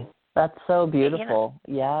 Exactly. That's so beautiful.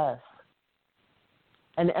 Yes.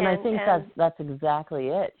 And I think that's exactly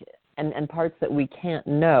it. And parts that we can't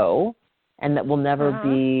know and that will never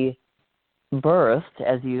be birthed,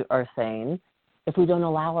 as you are saying, if we don't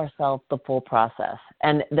allow ourselves the full process,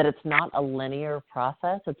 and that it's not a linear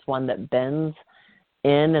process. It's one that bends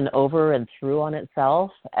in and over and through on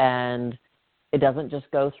itself, and it doesn't just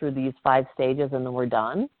go through these 5 stages and then we're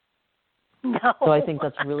done. No. So I think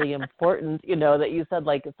that's really important, that you said,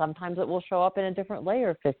 like, sometimes it will show up in a different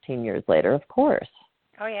layer 15 years later, of course.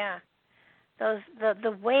 Oh, yeah.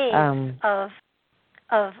 The waves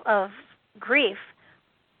of grief,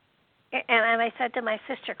 and I said to my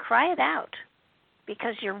sister, cry it out,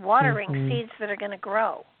 because you're watering seeds that are going to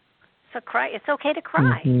grow. So cry. It's okay to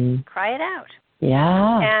cry. Cry it out.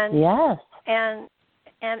 Yeah. And yes.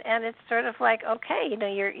 And it's sort of like, okay,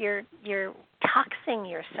 you're toxing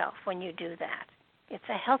yourself when you do that. It's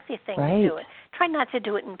a healthy thing to do it. Try not to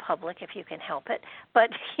do it in public if you can help it.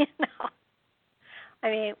 But I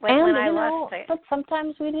mean, when I lost it, but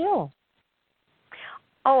sometimes we do.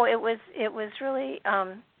 Oh, it was really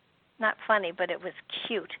not funny, but it was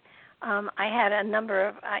cute. I had a number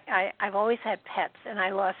of I've always had pets, and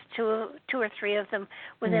I lost two or three of them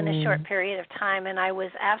within a short period of time, and I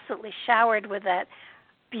was absolutely showered with that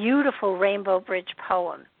beautiful Rainbow Bridge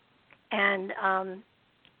poem. And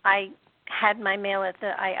I had my mail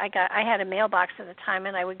I had a mailbox at the time,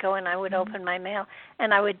 and I would go and I would open my mail,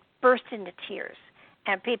 and I would burst into tears.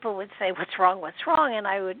 And people would say, "What's wrong? What's wrong?" And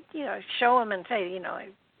I would, show them and say, I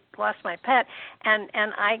lost my pet. And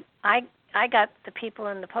I got the people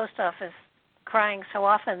in the post office crying so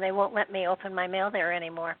often they won't let me open my mail there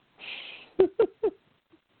anymore.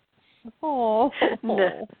 Oh.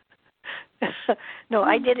 No,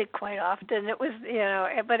 I did it quite often. It was,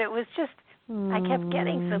 but it was just, I kept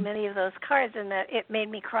getting so many of those cards, and that it made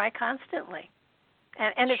me cry constantly.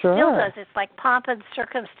 And it still does. It's like pomp and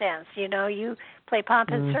circumstance. You play pomp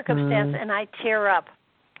and circumstance, and I tear up.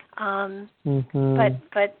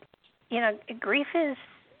 But grief is,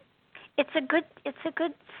 it's a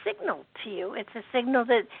good signal to you. It's a signal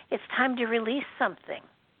that it's time to release something.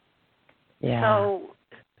 Yeah.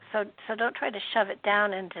 So don't try to shove it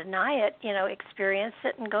down and deny it. Experience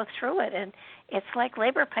it and go through it. And it's like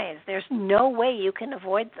labor pains. There's no way you can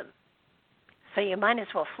avoid them. So you might as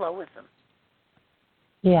well flow with them.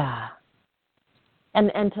 Yeah.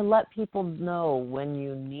 And to let people know when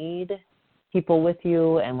you need people with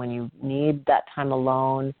you and when you need that time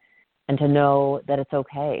alone, and to know that it's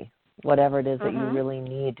okay, whatever it is that you really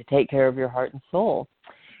need to take care of your heart and soul.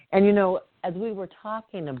 And, as we were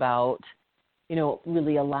talking about,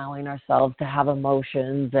 really allowing ourselves to have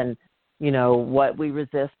emotions and, what we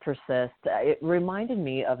resist persists, it reminded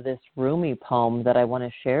me of this Rumi poem that I want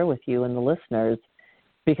to share with you and the listeners,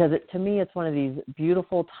 because to me it's one of these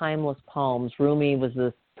beautiful, timeless poems. Rumi was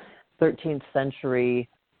this 13th century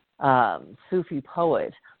Sufi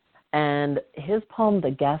poet, and his poem,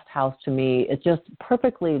 The Guest House, to me, it just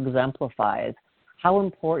perfectly exemplifies how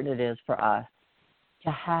important it is for us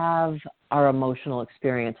to have our emotional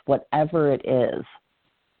experience, whatever it is,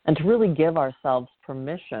 and to really give ourselves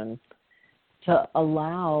permission to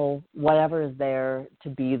allow whatever is there to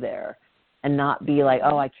be there, and not be like,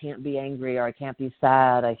 oh, I can't be angry, or I can't be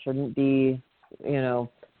sad, I shouldn't be,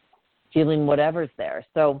 feeling whatever's there.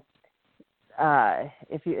 So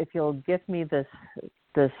if you'll give me this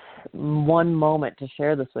one moment to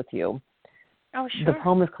share this with you. Oh, sure. The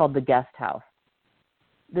poem is called The Guest House.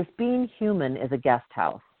 This being human is a guest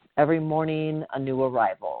house. Every morning, a new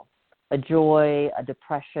arrival, a joy, a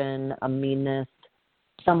depression, a meanness.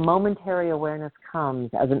 Some momentary awareness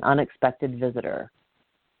comes as an unexpected visitor.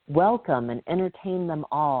 Welcome and entertain them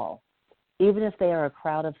all, even if they are a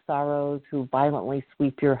crowd of sorrows who violently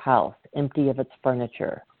sweep your house empty of its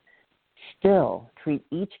furniture. Still, treat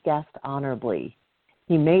each guest honorably.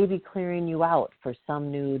 He may be clearing you out for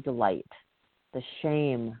some new delight. The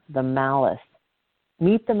shame, the malice.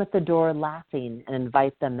 Meet them at the door laughing and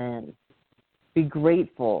invite them in. Be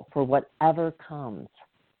grateful for whatever comes,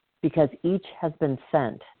 because each has been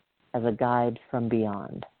sent as a guide from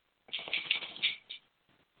beyond.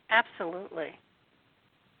 Absolutely.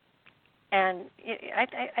 And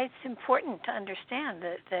it's important to understand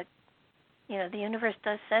that the universe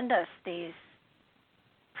does send us these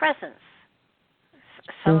presents.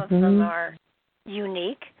 Some of them are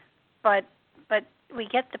unique, but we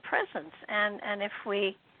get the presents, and if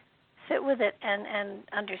we sit with it and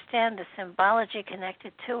understand the symbology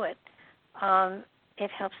connected to it, it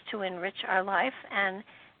helps to enrich our life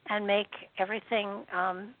and make everything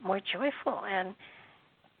more joyful. And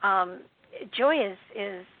joy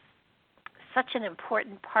is such an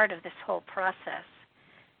important part of this whole process,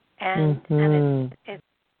 and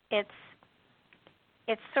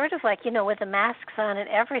it's sort of like, with the masks on and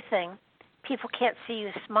everything, people can't see you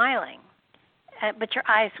smiling, but your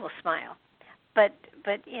eyes will smile. but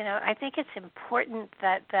I think it's important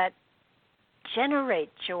that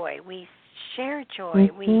generate joy. We share joy.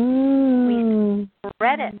 We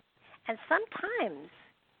spread it. And sometimes,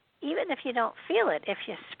 even if you don't feel it, if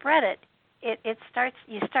you spread it, you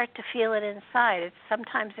start to feel it inside.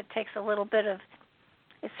 Sometimes it takes a little bit of.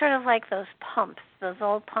 It's sort of like those pumps, those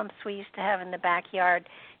old pumps we used to have in the backyard.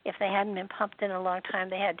 If they hadn't been pumped in a long time,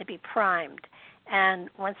 they had to be primed. And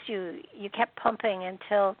once you kept pumping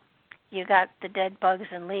until you got the dead bugs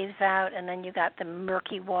and leaves out, and then you got the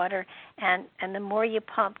murky water, and the more you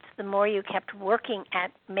pumped, the more you kept working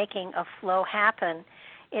at making a flow happen.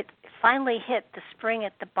 It finally hit the spring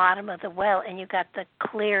at the bottom of the well, and you got the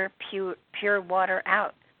clear, pure water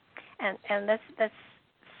out. And that's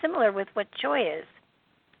similar with what joy is.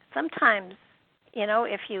 Sometimes,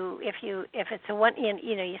 if it's a one,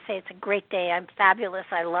 you say it's a great day, I'm fabulous,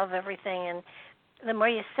 I love everything, and the more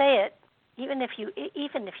you say it, even if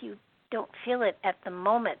you don't feel it at the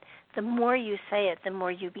moment, the more you say it, the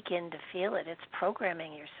more you begin to feel it. It's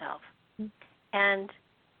programming yourself. And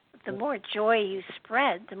the more joy you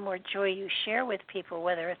spread, the more joy you share with people,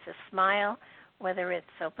 whether it's a smile, whether it's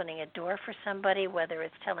opening a door for somebody, whether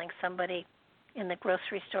it's telling somebody in the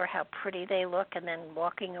grocery store how pretty they look and then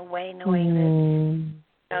walking away knowing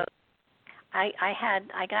that.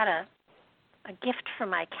 I got a gift for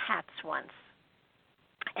my cats once.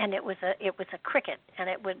 And it was a cricket, and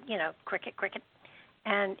it would, cricket,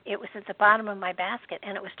 and it was at the bottom of my basket,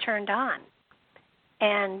 and it was turned on,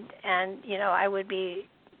 and I would be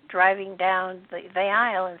driving down the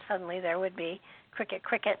aisle, and suddenly there would be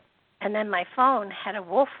cricket, and then my phone had a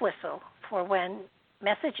wolf whistle for when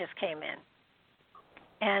messages came in,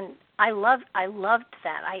 and I loved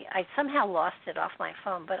that. I somehow lost it off my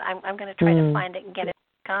phone, but I'm going to try to find it and get it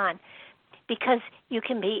back on, because you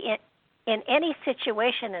can be in any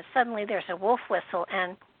situation, and suddenly there's a wolf whistle,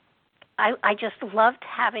 and I just loved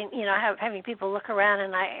having people look around,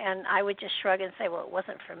 and I would just shrug and say, well, it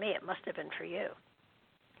wasn't for me, it must have been for you.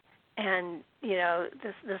 And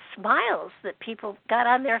the smiles that people got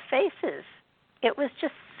on their faces, it was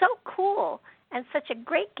just so cool and such a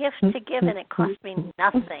great gift to give, and it cost me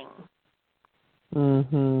nothing.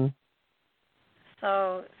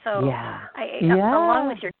 So yeah.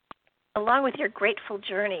 Along with your grateful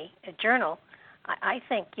journal, I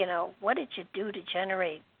think, what did you do to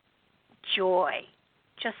generate joy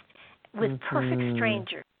just with perfect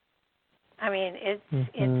strangers? I mean,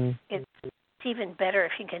 it's even better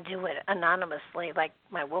if you can do it anonymously, like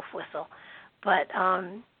my wolf whistle. But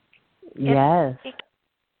yes,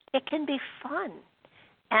 it can be fun.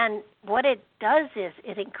 And what it does is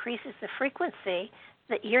it increases the frequency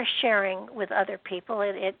that you're sharing with other people.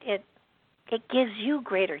 It gives you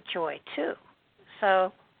greater joy too.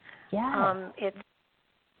 So and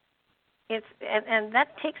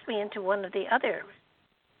that takes me into one of the other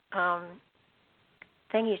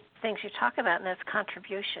things you talk about, and that's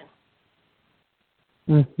contribution,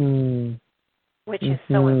 which is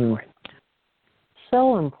so important.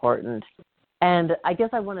 So important. And I guess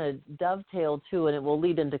I want to dovetail too, and it will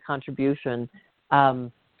lead into contribution.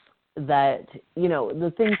 That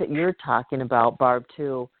the things that you're talking about, Barb,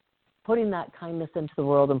 too. Putting that kindness into the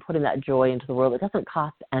world and putting that joy into the world, it doesn't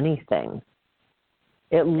cost anything.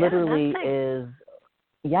 It literally is,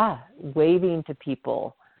 waving to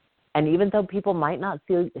people. And even though people might not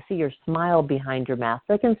see your smile behind your mask,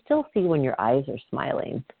 they can still see when your eyes are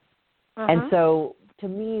smiling. And so to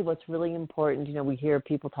me, what's really important, we hear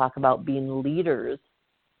people talk about being leaders.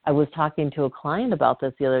 I was talking to a client about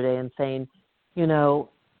this the other day and saying,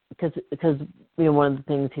 because one of the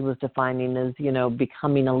things he was defining is,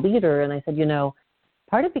 becoming a leader. And I said,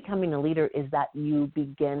 part of becoming a leader is that you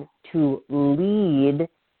begin to lead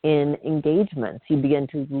in engagements. You begin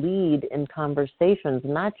to lead in conversations,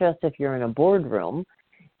 not just if you're in a boardroom.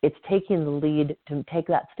 It's taking the lead to take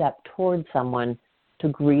that step towards someone, to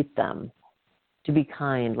greet them, to be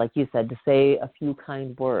kind, like you said, to say a few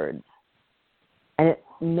kind words. And it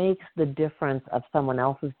makes the difference of someone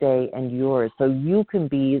else's day and yours. So you can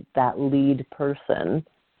be that lead person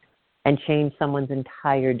and change someone's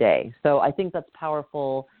entire day. So I think that's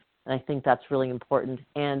powerful, and I think that's really important.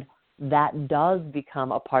 And that does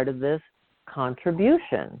become a part of this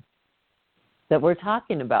contribution that we're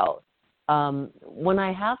talking about. When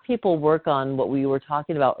I have people work on what we were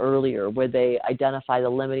talking about earlier, where they identify the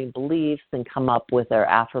limiting beliefs and come up with their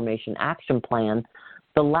affirmation action plan,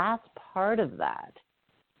 the last part of that,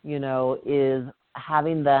 is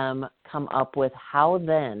having them come up with how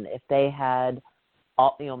then, if they had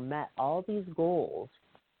met all these goals,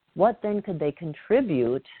 what then could they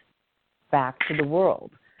contribute back to the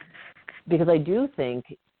world? Because I do think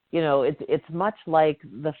it's much like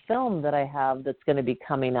the film that I have that's going to be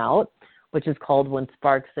coming out, which is called When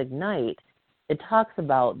Sparks Ignite. It talks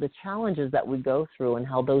about the challenges that we go through and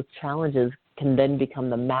how those challenges can then become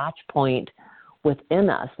the match point within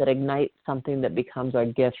us that ignites something that becomes our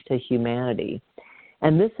gift to humanity.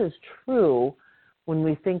 And this is true when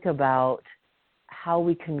we think about how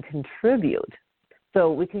we can contribute.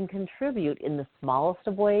 So we can contribute in the smallest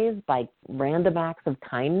of ways by random acts of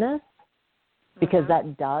kindness, because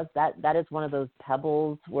that is one of those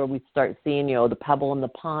pebbles where we start seeing, the pebble in the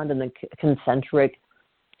pond and the concentric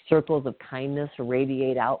circles of kindness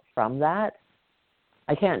radiate out from that.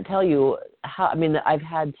 I can't tell you I've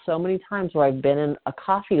had so many times where I've been in a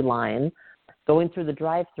coffee line going through the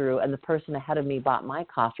drive-through, and the person ahead of me bought my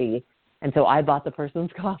coffee, and so I bought the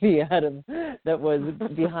person's coffee ahead of that was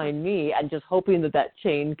behind me, and just hoping that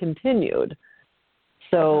chain continued.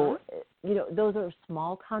 So, those are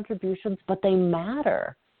small contributions, but they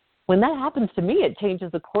matter. When that happens to me, it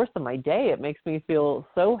changes the course of my day. It makes me feel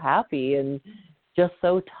so happy and just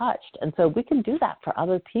so touched. And so we can do that for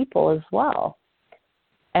other people as well.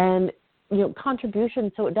 And,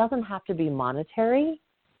 contribution, so it doesn't have to be monetary.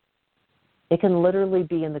 It can literally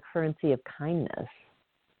be in the currency of kindness.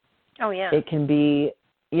 Oh, yeah. It can be,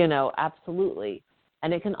 absolutely.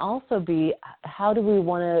 And it can also be, how do we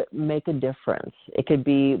want to make a difference? It could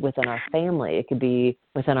be within our family. It could be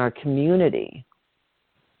within our community.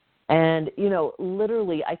 And,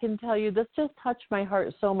 literally, I can tell you, this just touched my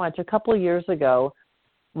heart so much. A couple of years ago,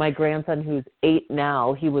 my grandson, who's 8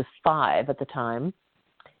 now, he was 5 at the time,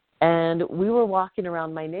 and we were walking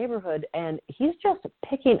around my neighborhood, and he's just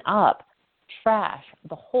picking up trash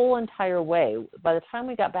the whole entire way. By the time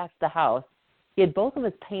we got back to the house, he had both of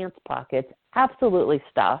his pants pockets absolutely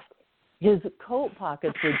stuffed. His coat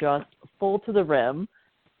pockets were just full to the rim.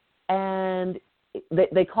 And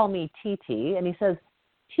they call me TT. And he says,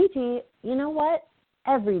 TT, you know what?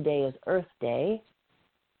 Every day is Earth Day.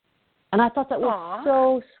 And I thought that was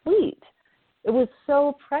so sweet. It was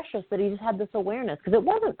so precious that he just had this awareness, because it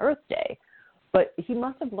wasn't Earth Day. But he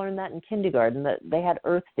must have learned that in kindergarten, that they had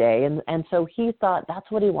Earth Day. And so he thought that's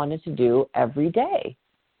what he wanted to do every day,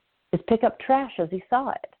 is pick up trash as he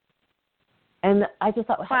saw it. And I just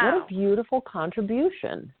thought, wow, what a beautiful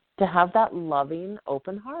contribution to have that loving,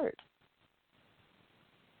 open heart.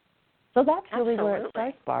 So that's really where it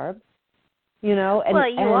starts, Barb. And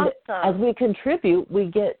also, as we contribute, we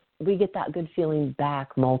get that good feeling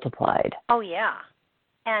back multiplied. Oh yeah,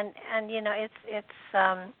 and it's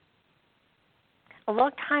a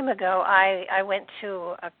long time ago. I went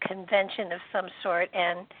to a convention of some sort,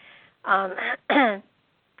 and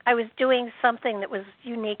I was doing something that was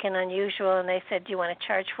unique and unusual, and they said, do you want to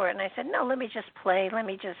charge for it? And I said, no, let me just play. Let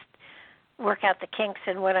me just work out the kinks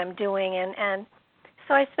in what I'm doing. And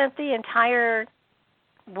so I spent the entire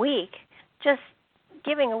week just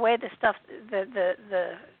giving away the stuff,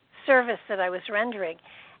 the service that I was rendering.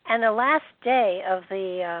 And the last day of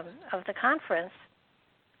the conference,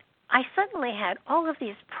 I suddenly had all of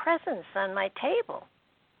these presents on my table.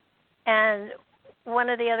 And one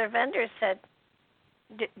of the other vendors said,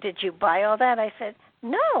 did you buy all that? I said,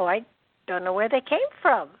 no, I don't know where they came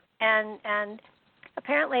from. And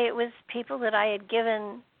apparently it was people that I had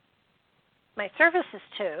given my services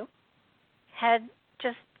to had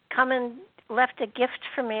just come and left a gift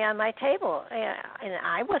for me on my table. And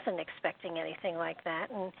I wasn't expecting anything like that.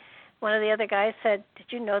 And one of the other guys said, did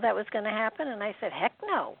you know that was going to happen? And I said, heck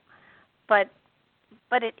no. But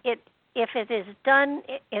it if it is done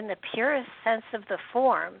in the purest sense of the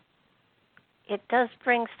form, it does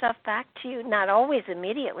bring stuff back to you, not always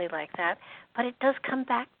immediately like that, but it does come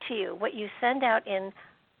back to you. What you send out in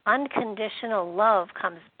unconditional love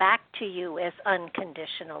comes back to you as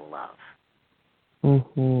unconditional love.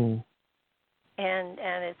 Mhm. And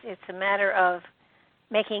it's a matter of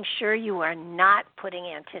making sure you are not putting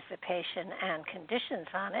anticipation and conditions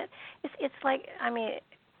on it. It's like,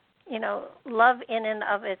 love in and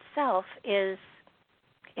of itself is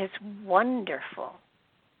wonderful.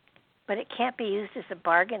 But it can't be used as a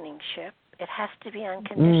bargaining chip. It has to be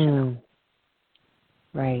unconditional.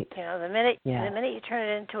 Right. The minute you turn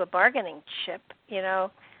it into a bargaining chip,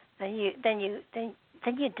 then you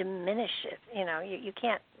diminish it. You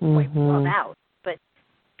can't wipe love out,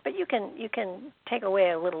 but you can take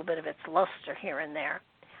away a little bit of its luster here and there.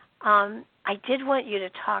 I did want you to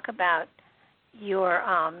talk about your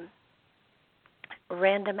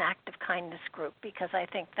random act of kindness group, because I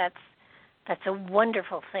think that's a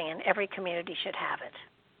wonderful thing, and every community should have it.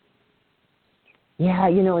 Yeah,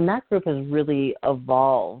 and that group has really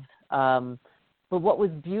evolved. But what was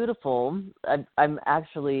beautiful, I'm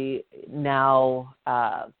actually now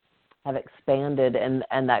have expanded, and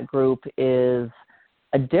that group is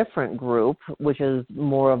a different group, which is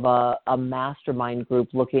more of a mastermind group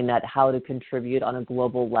looking at how to contribute on a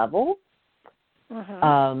global level.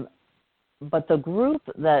 Mm-hmm. But the group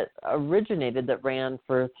that originated, that ran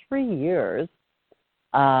for 3 years,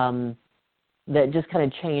 that just kind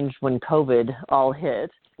of changed when COVID all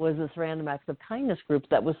hit, was this Random Acts of Kindness group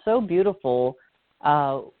that was so beautiful.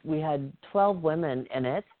 We had 12 women in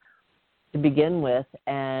it to begin with,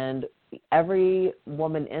 and every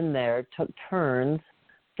woman in there took turns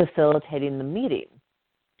facilitating the meeting.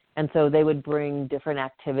 And so they would bring different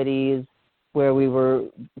activities where we were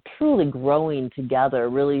truly growing together,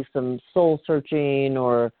 really some soul-searching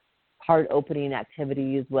or heart-opening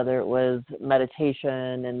activities, whether it was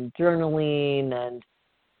meditation and journaling and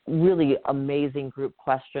really amazing group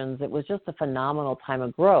questions. It was just a phenomenal time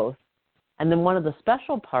of growth. And then one of the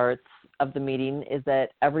special parts of the meeting is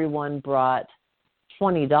that everyone brought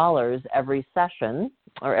 $20 every session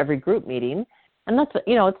or every group meeting. And that's,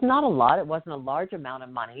 it's not a lot. It wasn't a large amount of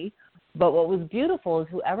money. But what was beautiful is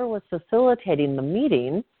whoever was facilitating the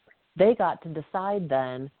meeting, they got to decide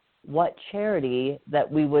then what charity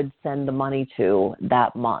that we would send the money to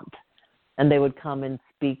that month. And they would come and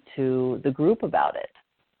speak to the group about it.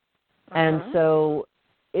 Uh-huh. And so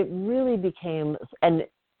it really became, and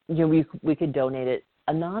we could donate it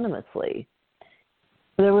anonymously.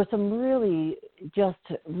 There were some really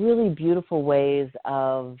beautiful ways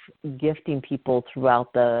of gifting people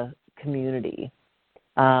throughout the community.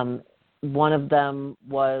 One of them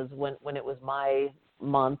was when it was my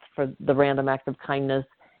month for the Random Acts of Kindness,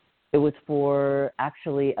 it was for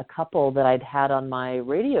actually a couple that I'd had on my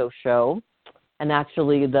radio show. And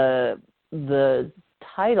actually the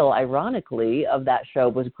title, ironically, of that show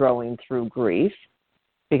was Growing Through Grief,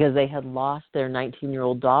 because they had lost their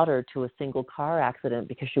 19-year-old daughter to a single car accident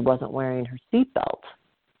because she wasn't wearing her seatbelt.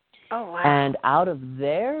 Oh, wow. And out of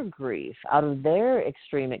their grief, out of their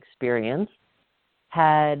extreme experience,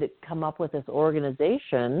 had come up with this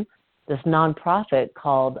organization, this nonprofit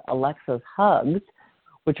called Alexa's Hugs,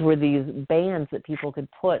 which were these bands that people could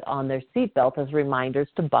put on their seatbelt as reminders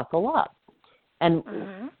to buckle up. And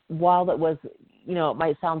while it was, it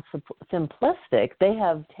might sound simplistic, they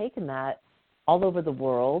have taken that all over the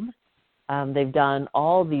world. They've done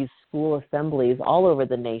all these school assemblies all over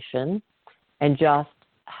the nation and just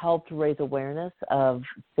helped raise awareness of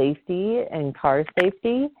safety and car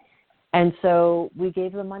safety. And so we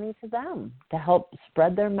gave the money to them to help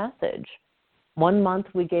spread their message. One month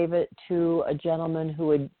we gave it to a gentleman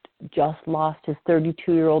who had just lost his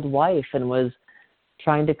 32-year-old wife and was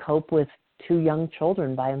trying to cope with 2 young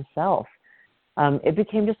children by himself. It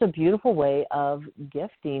became just a beautiful way of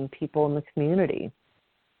gifting people in the community.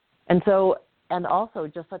 And also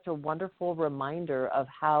just such a wonderful reminder of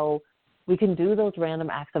how we can do those random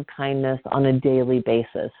acts of kindness on a daily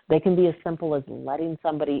basis. They can be as simple as letting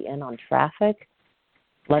somebody in on traffic,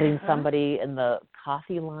 letting somebody in the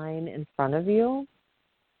coffee line in front of you.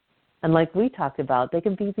 And like we talked about, they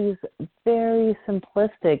can be these very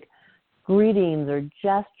simplistic greetings or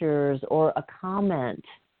gestures or a comment.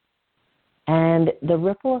 And the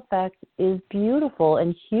ripple effect is beautiful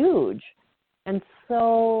and huge and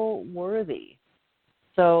so worthy.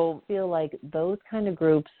 So I feel like those kind of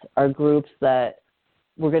groups are groups that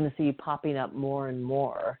we're going to see popping up more and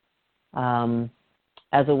more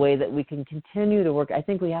as a way that we can continue to work. I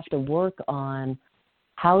think we have to work on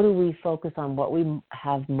how do we focus on what we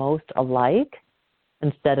have most alike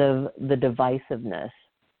instead of the divisiveness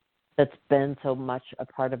that's been so much a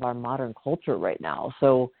part of our modern culture right now.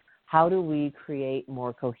 So how do we create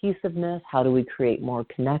more cohesiveness? How do we create more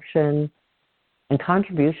connection? And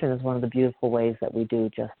contribution is one of the beautiful ways that we do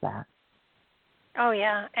just that. Oh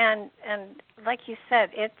yeah, and like you said,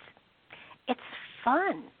 it's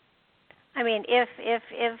fun. I mean, if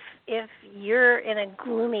you're in a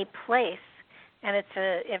gloomy place and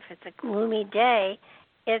if it's a gloomy day,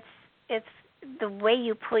 it's the way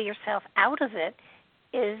you pull yourself out of it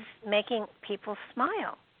is making people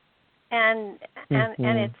smile, and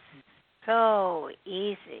it's so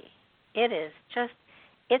easy. It is just,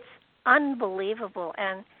 it's unbelievable,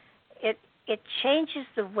 and it changes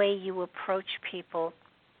the way you approach people.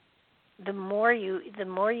 The more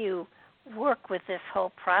you work with this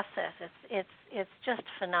whole process, it's just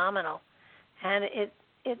phenomenal, and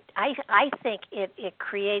I think it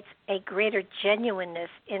creates a greater genuineness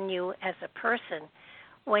in you as a person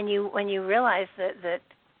when you realize that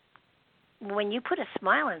when you put a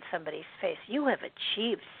smile on somebody's face, you have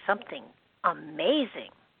achieved something amazing.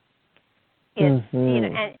 It's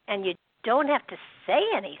and you don't have to say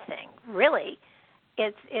anything, really.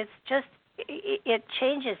 It's just it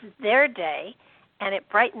changes their day, and it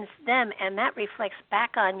brightens them, and that reflects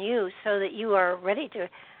back on you so that you are ready to,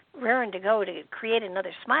 raring to go to create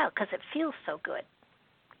another smile because it feels so good.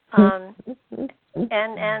 And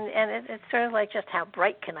it's sort of like, just how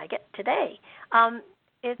bright can I get today?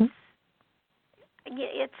 It's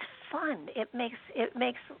fun. It makes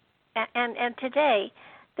and today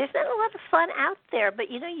there's not a lot of fun out there, but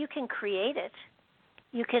you can create it.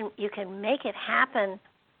 You can make it happen,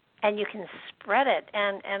 and you can spread it.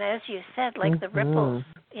 And as you said, like the ripples,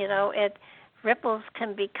 ripples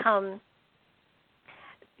can become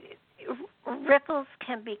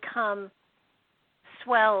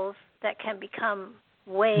swells that can become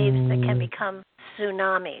waves that can become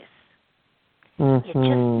tsunamis. You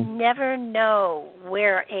just never know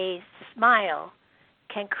where a smile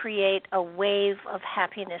can create a wave of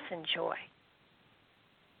happiness and joy.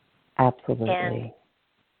 Absolutely.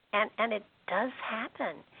 And it does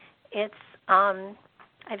happen. It's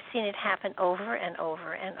I've seen it happen over and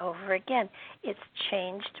over and over again. It's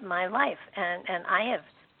changed my life, and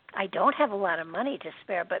I don't have a lot of money to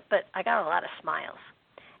spare, but I got a lot of smiles,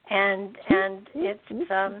 and it's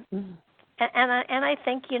and I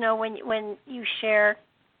think when you share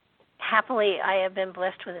happily, I have been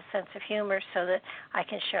blessed with a sense of humor so that I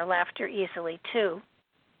can share laughter easily too,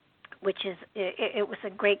 which is it was a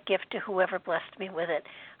great gift to whoever blessed me with it.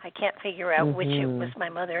 I can't figure out which it was, my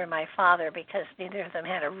mother or my father, because neither of them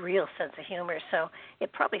had a real sense of humor, so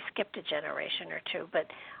it probably skipped a generation or two.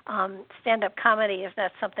 But stand-up comedy is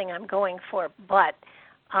not something I'm going for, but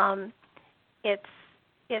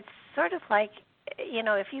it's sort of like,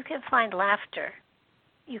 if you can find laughter,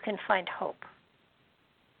 you can find hope.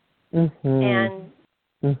 And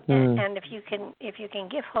if you can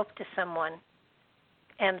give hope to someone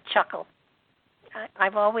and chuckle,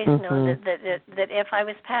 I've always known that if I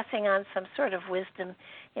was passing on some sort of wisdom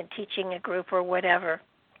in teaching a group or whatever,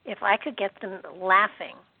 if I could get them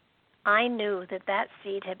laughing, I knew that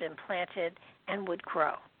seed had been planted and would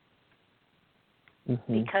grow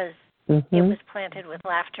because it was planted with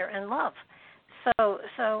laughter and love. So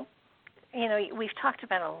we've talked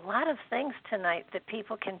about a lot of things tonight that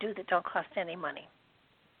people can do that don't cost any money.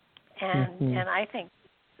 And I think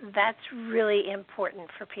that's really important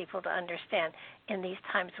for people to understand in these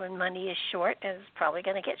times when money is short, and it's probably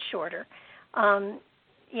going to get shorter.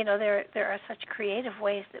 There are such creative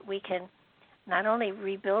ways that we can not only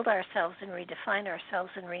rebuild ourselves and redefine ourselves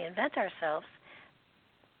and reinvent ourselves,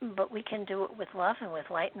 but we can do it with love and with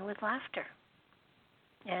light and with laughter.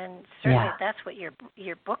 And certainly that's what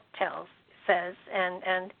your book says,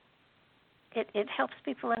 and it helps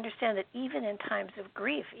people understand that even in times of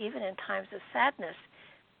grief, even in times of sadness,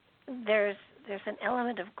 there's an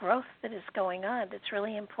element of growth that is going on that's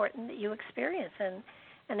really important that you experience, and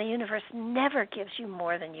the universe never gives you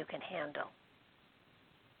more than you can handle.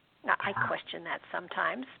 Now, I question that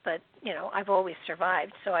sometimes, but I've always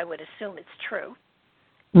survived, so I would assume it's true.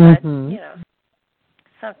 But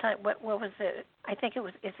sometimes what was it? I think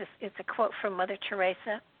it's a quote from Mother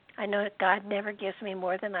Teresa. I know that God never gives me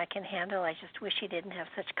more than I can handle. I just wish He didn't have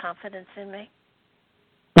such confidence in me.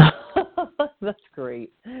 That's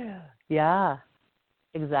great. Yeah,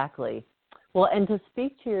 exactly. Well, and to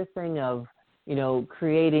speak to your thing of,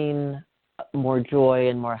 creating more joy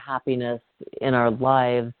and more happiness in our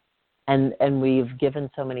lives, and we've given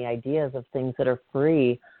so many ideas of things that are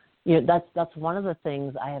free. That's one of the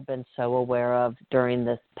things I have been so aware of during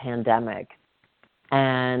this pandemic,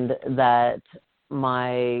 and that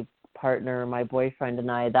my partner, my boyfriend,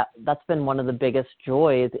 and I, that's been one of the biggest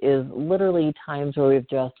joys, is literally times where we've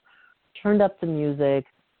just turned up the music,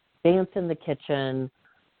 danced in the kitchen,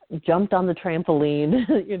 jumped on the trampoline,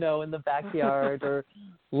 in the backyard, or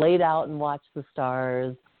laid out and watched the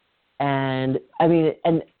stars. And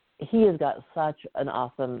and he has got such an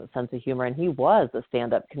awesome sense of humor, and he was a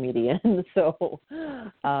stand-up comedian. So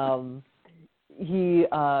we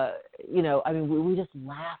just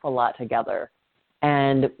laugh a lot together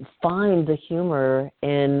and find the humor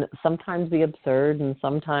in sometimes the absurd and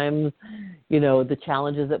sometimes, the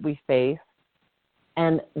challenges that we face.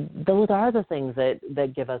 And those are the things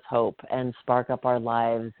that give us hope and spark up our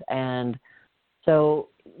lives. And so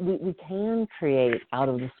we can create out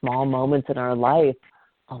of the small moments in our life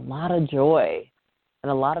a lot of joy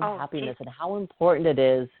and a lot of happiness, and how important it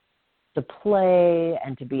is to play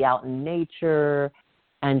and to be out in nature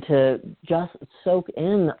and to just soak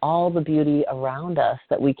in all the beauty around us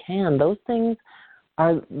that we can. Those things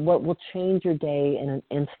are what will change your day in an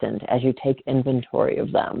instant as you take inventory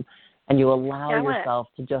of them and you allow yourself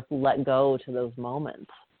to just let go to those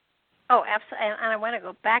moments. Oh, absolutely. And I want to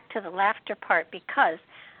go back to the laughter part because,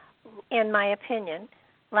 in my opinion,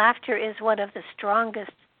 laughter is one of the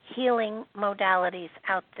strongest healing modalities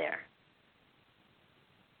out there.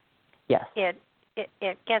 Yes. It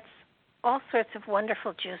gets all sorts of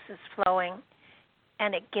wonderful juices flowing,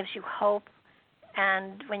 and it gives you hope.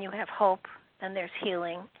 And when you have hope, then there's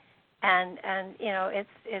healing. And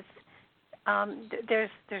there's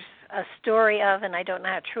a story of, and I don't know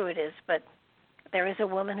how true it is, but there is a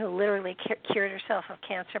woman who literally cured herself of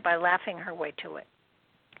cancer by laughing her way to it.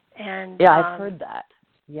 And yeah, I've heard that.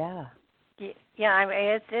 Yeah. Yeah, I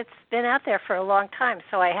mean, it's been out there for a long time,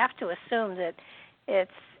 so I have to assume that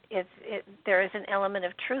there is an element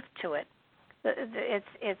of truth to it.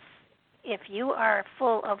 It's if you are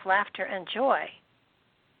full of laughter and joy,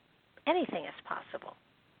 anything is possible.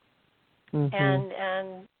 Mm-hmm.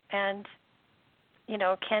 And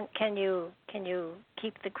can you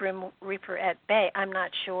keep the Grim Reaper at bay? I'm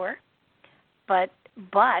not sure, but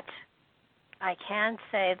I can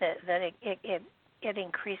say that it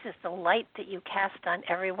increases the light that you cast on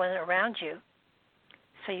everyone around you.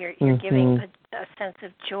 So you're giving a sense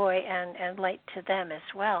of joy and light to them as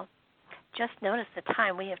well. Just notice the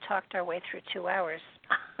time. We have talked our way through 2 hours.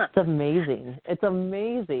 It's amazing. It's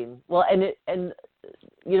amazing. Well, and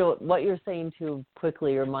what you're saying too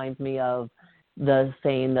quickly reminds me of the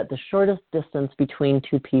saying that the shortest distance between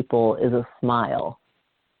two people is a smile.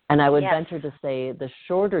 And I would venture to say the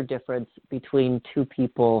shorter difference between two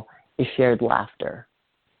people is shared laughter.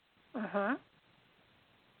 Mm-hmm.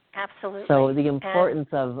 Absolutely. So the importance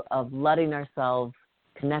of letting ourselves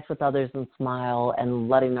connect with others and smile and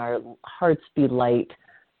letting our hearts be light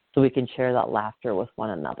so we can share that laughter with one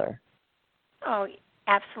another. Oh,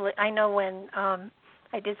 absolutely. I know when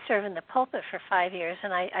I did serve in the pulpit for 5 years,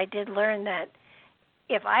 and I did learn that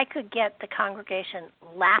if I could get the congregation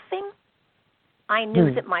laughing, I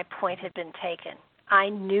knew that my point had been taken. I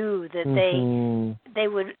knew that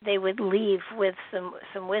they would leave with some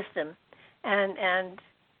wisdom, and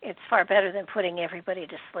it's far better than putting everybody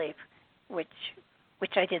to sleep, which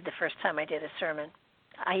I did the first time I did a sermon.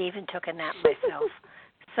 I even took a nap myself.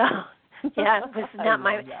 So yeah, it was not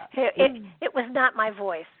it was not my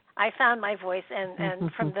voice. I found my voice,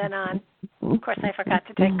 and from then on, of course, I forgot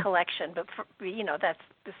to take collection, but that's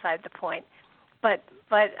beside the point. But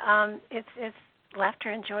it's laughter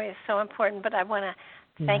and joy is so important. But I want to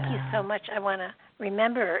thank you so much. I want to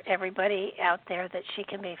remember everybody out there that she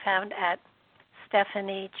can be found at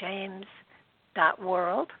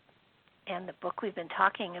StephanieJames.world, and the book we've been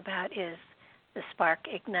talking about is The Spark: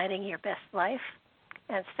 Igniting Your Best Life.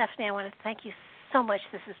 And Stephanie, I want to thank you so much.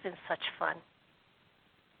 This has been such fun.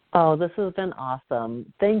 Oh, this has been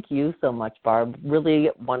awesome. Thank you so much, Barb.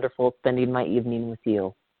 Really wonderful spending my evening with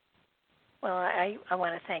you. Well, I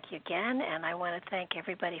want to thank you again, and I want to thank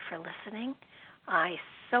everybody for listening. I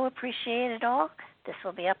so appreciate it all. This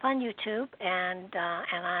will be up on YouTube and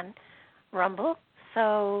on Rumble.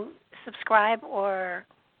 So subscribe or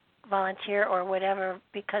volunteer or whatever,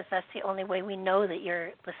 because that's the only way we know that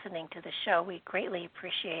you're listening to the show. We greatly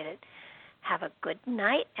appreciate it. Have a good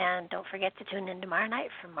night, and don't forget to tune in tomorrow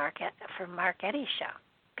night for Mark Eddy's show.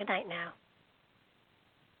 Good night now.